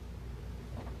 right?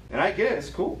 And I get it, it's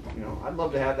cool. I'd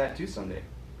love to have that too someday.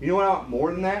 You know what I want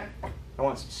more than that? I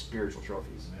want some spiritual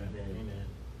trophies. Amen.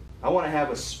 I want to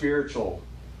have a spiritual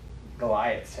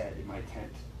Goliath's head in my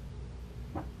tent.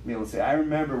 Be able to say, I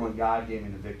remember when God gave me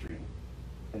the victory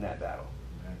in that battle.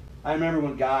 Amen. I remember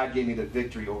when God gave me the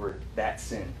victory over that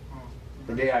sin.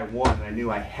 The day I won and I knew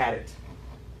I had it.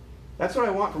 That's what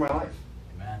I want for my life.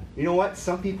 Amen. You know what?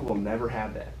 Some people will never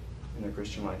have that in their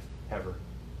Christian life, ever.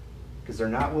 Because they're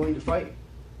not willing to fight.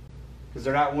 Because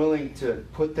they're not willing to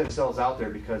put themselves out there,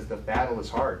 because the battle is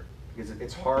hard. Because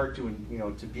it's hard to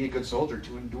be a good soldier,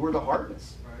 to endure the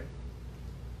hardness. Right.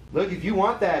 Look, if you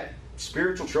want that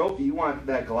spiritual trophy, you want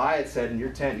that Goliath's head in your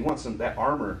tent, you want that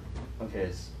armor of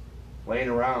his laying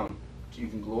around so you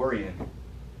can glory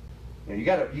in. You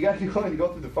gotta be willing to go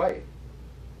through the fight.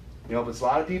 But a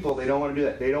lot of people, they don't want to do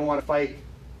that. They don't want to fight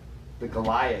the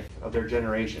Goliath of their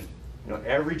generation.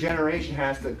 Every generation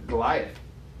has the Goliath,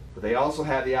 but they also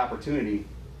have the opportunity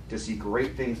to see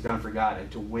great things done for God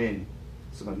and to win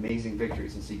some amazing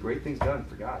victories and see great things done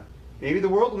for God. Maybe the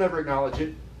world will never acknowledge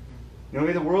it.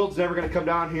 Maybe the world's never going to come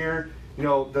down here.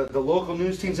 The local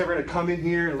news team's never going to come in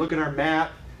here and look at our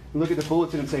map and look at the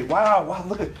bulletin and say, wow,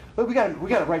 look, we got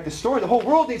to write this story. The whole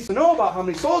world needs to know about how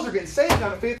many souls are getting saved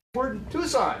on a Faith Word in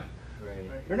Tucson.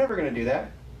 Right. They're never going to do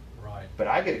that. Right. But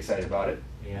I get excited about it.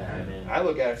 Yeah, amen. I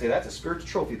look at it and say, that's a spiritual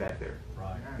trophy back there.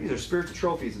 Right. These are spiritual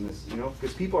trophies in this,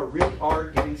 because people really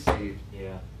are getting saved.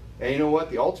 Yeah. And you know what?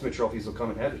 The ultimate trophies will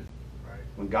come in heaven. Right.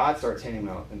 When God starts handing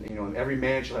them out, and every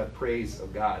man shall have praise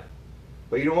of God.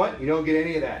 But you know what? You don't get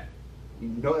any of that.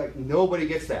 Nobody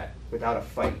gets that without a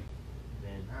fight.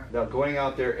 Amen. Without going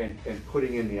out there and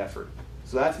putting in the effort.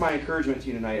 So that's my encouragement to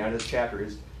you tonight on this chapter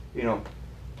is,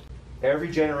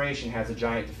 every generation has a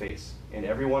giant to face. And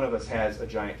every one of us has a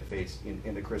giant to face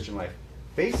in the Christian life.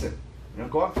 Face it.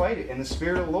 Go out and fight it in the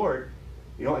Spirit of the Lord.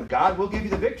 And God will give you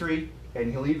the victory,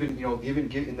 and He'll even,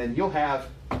 give, and then you'll have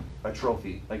a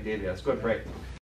trophy like David has. Go ahead and pray.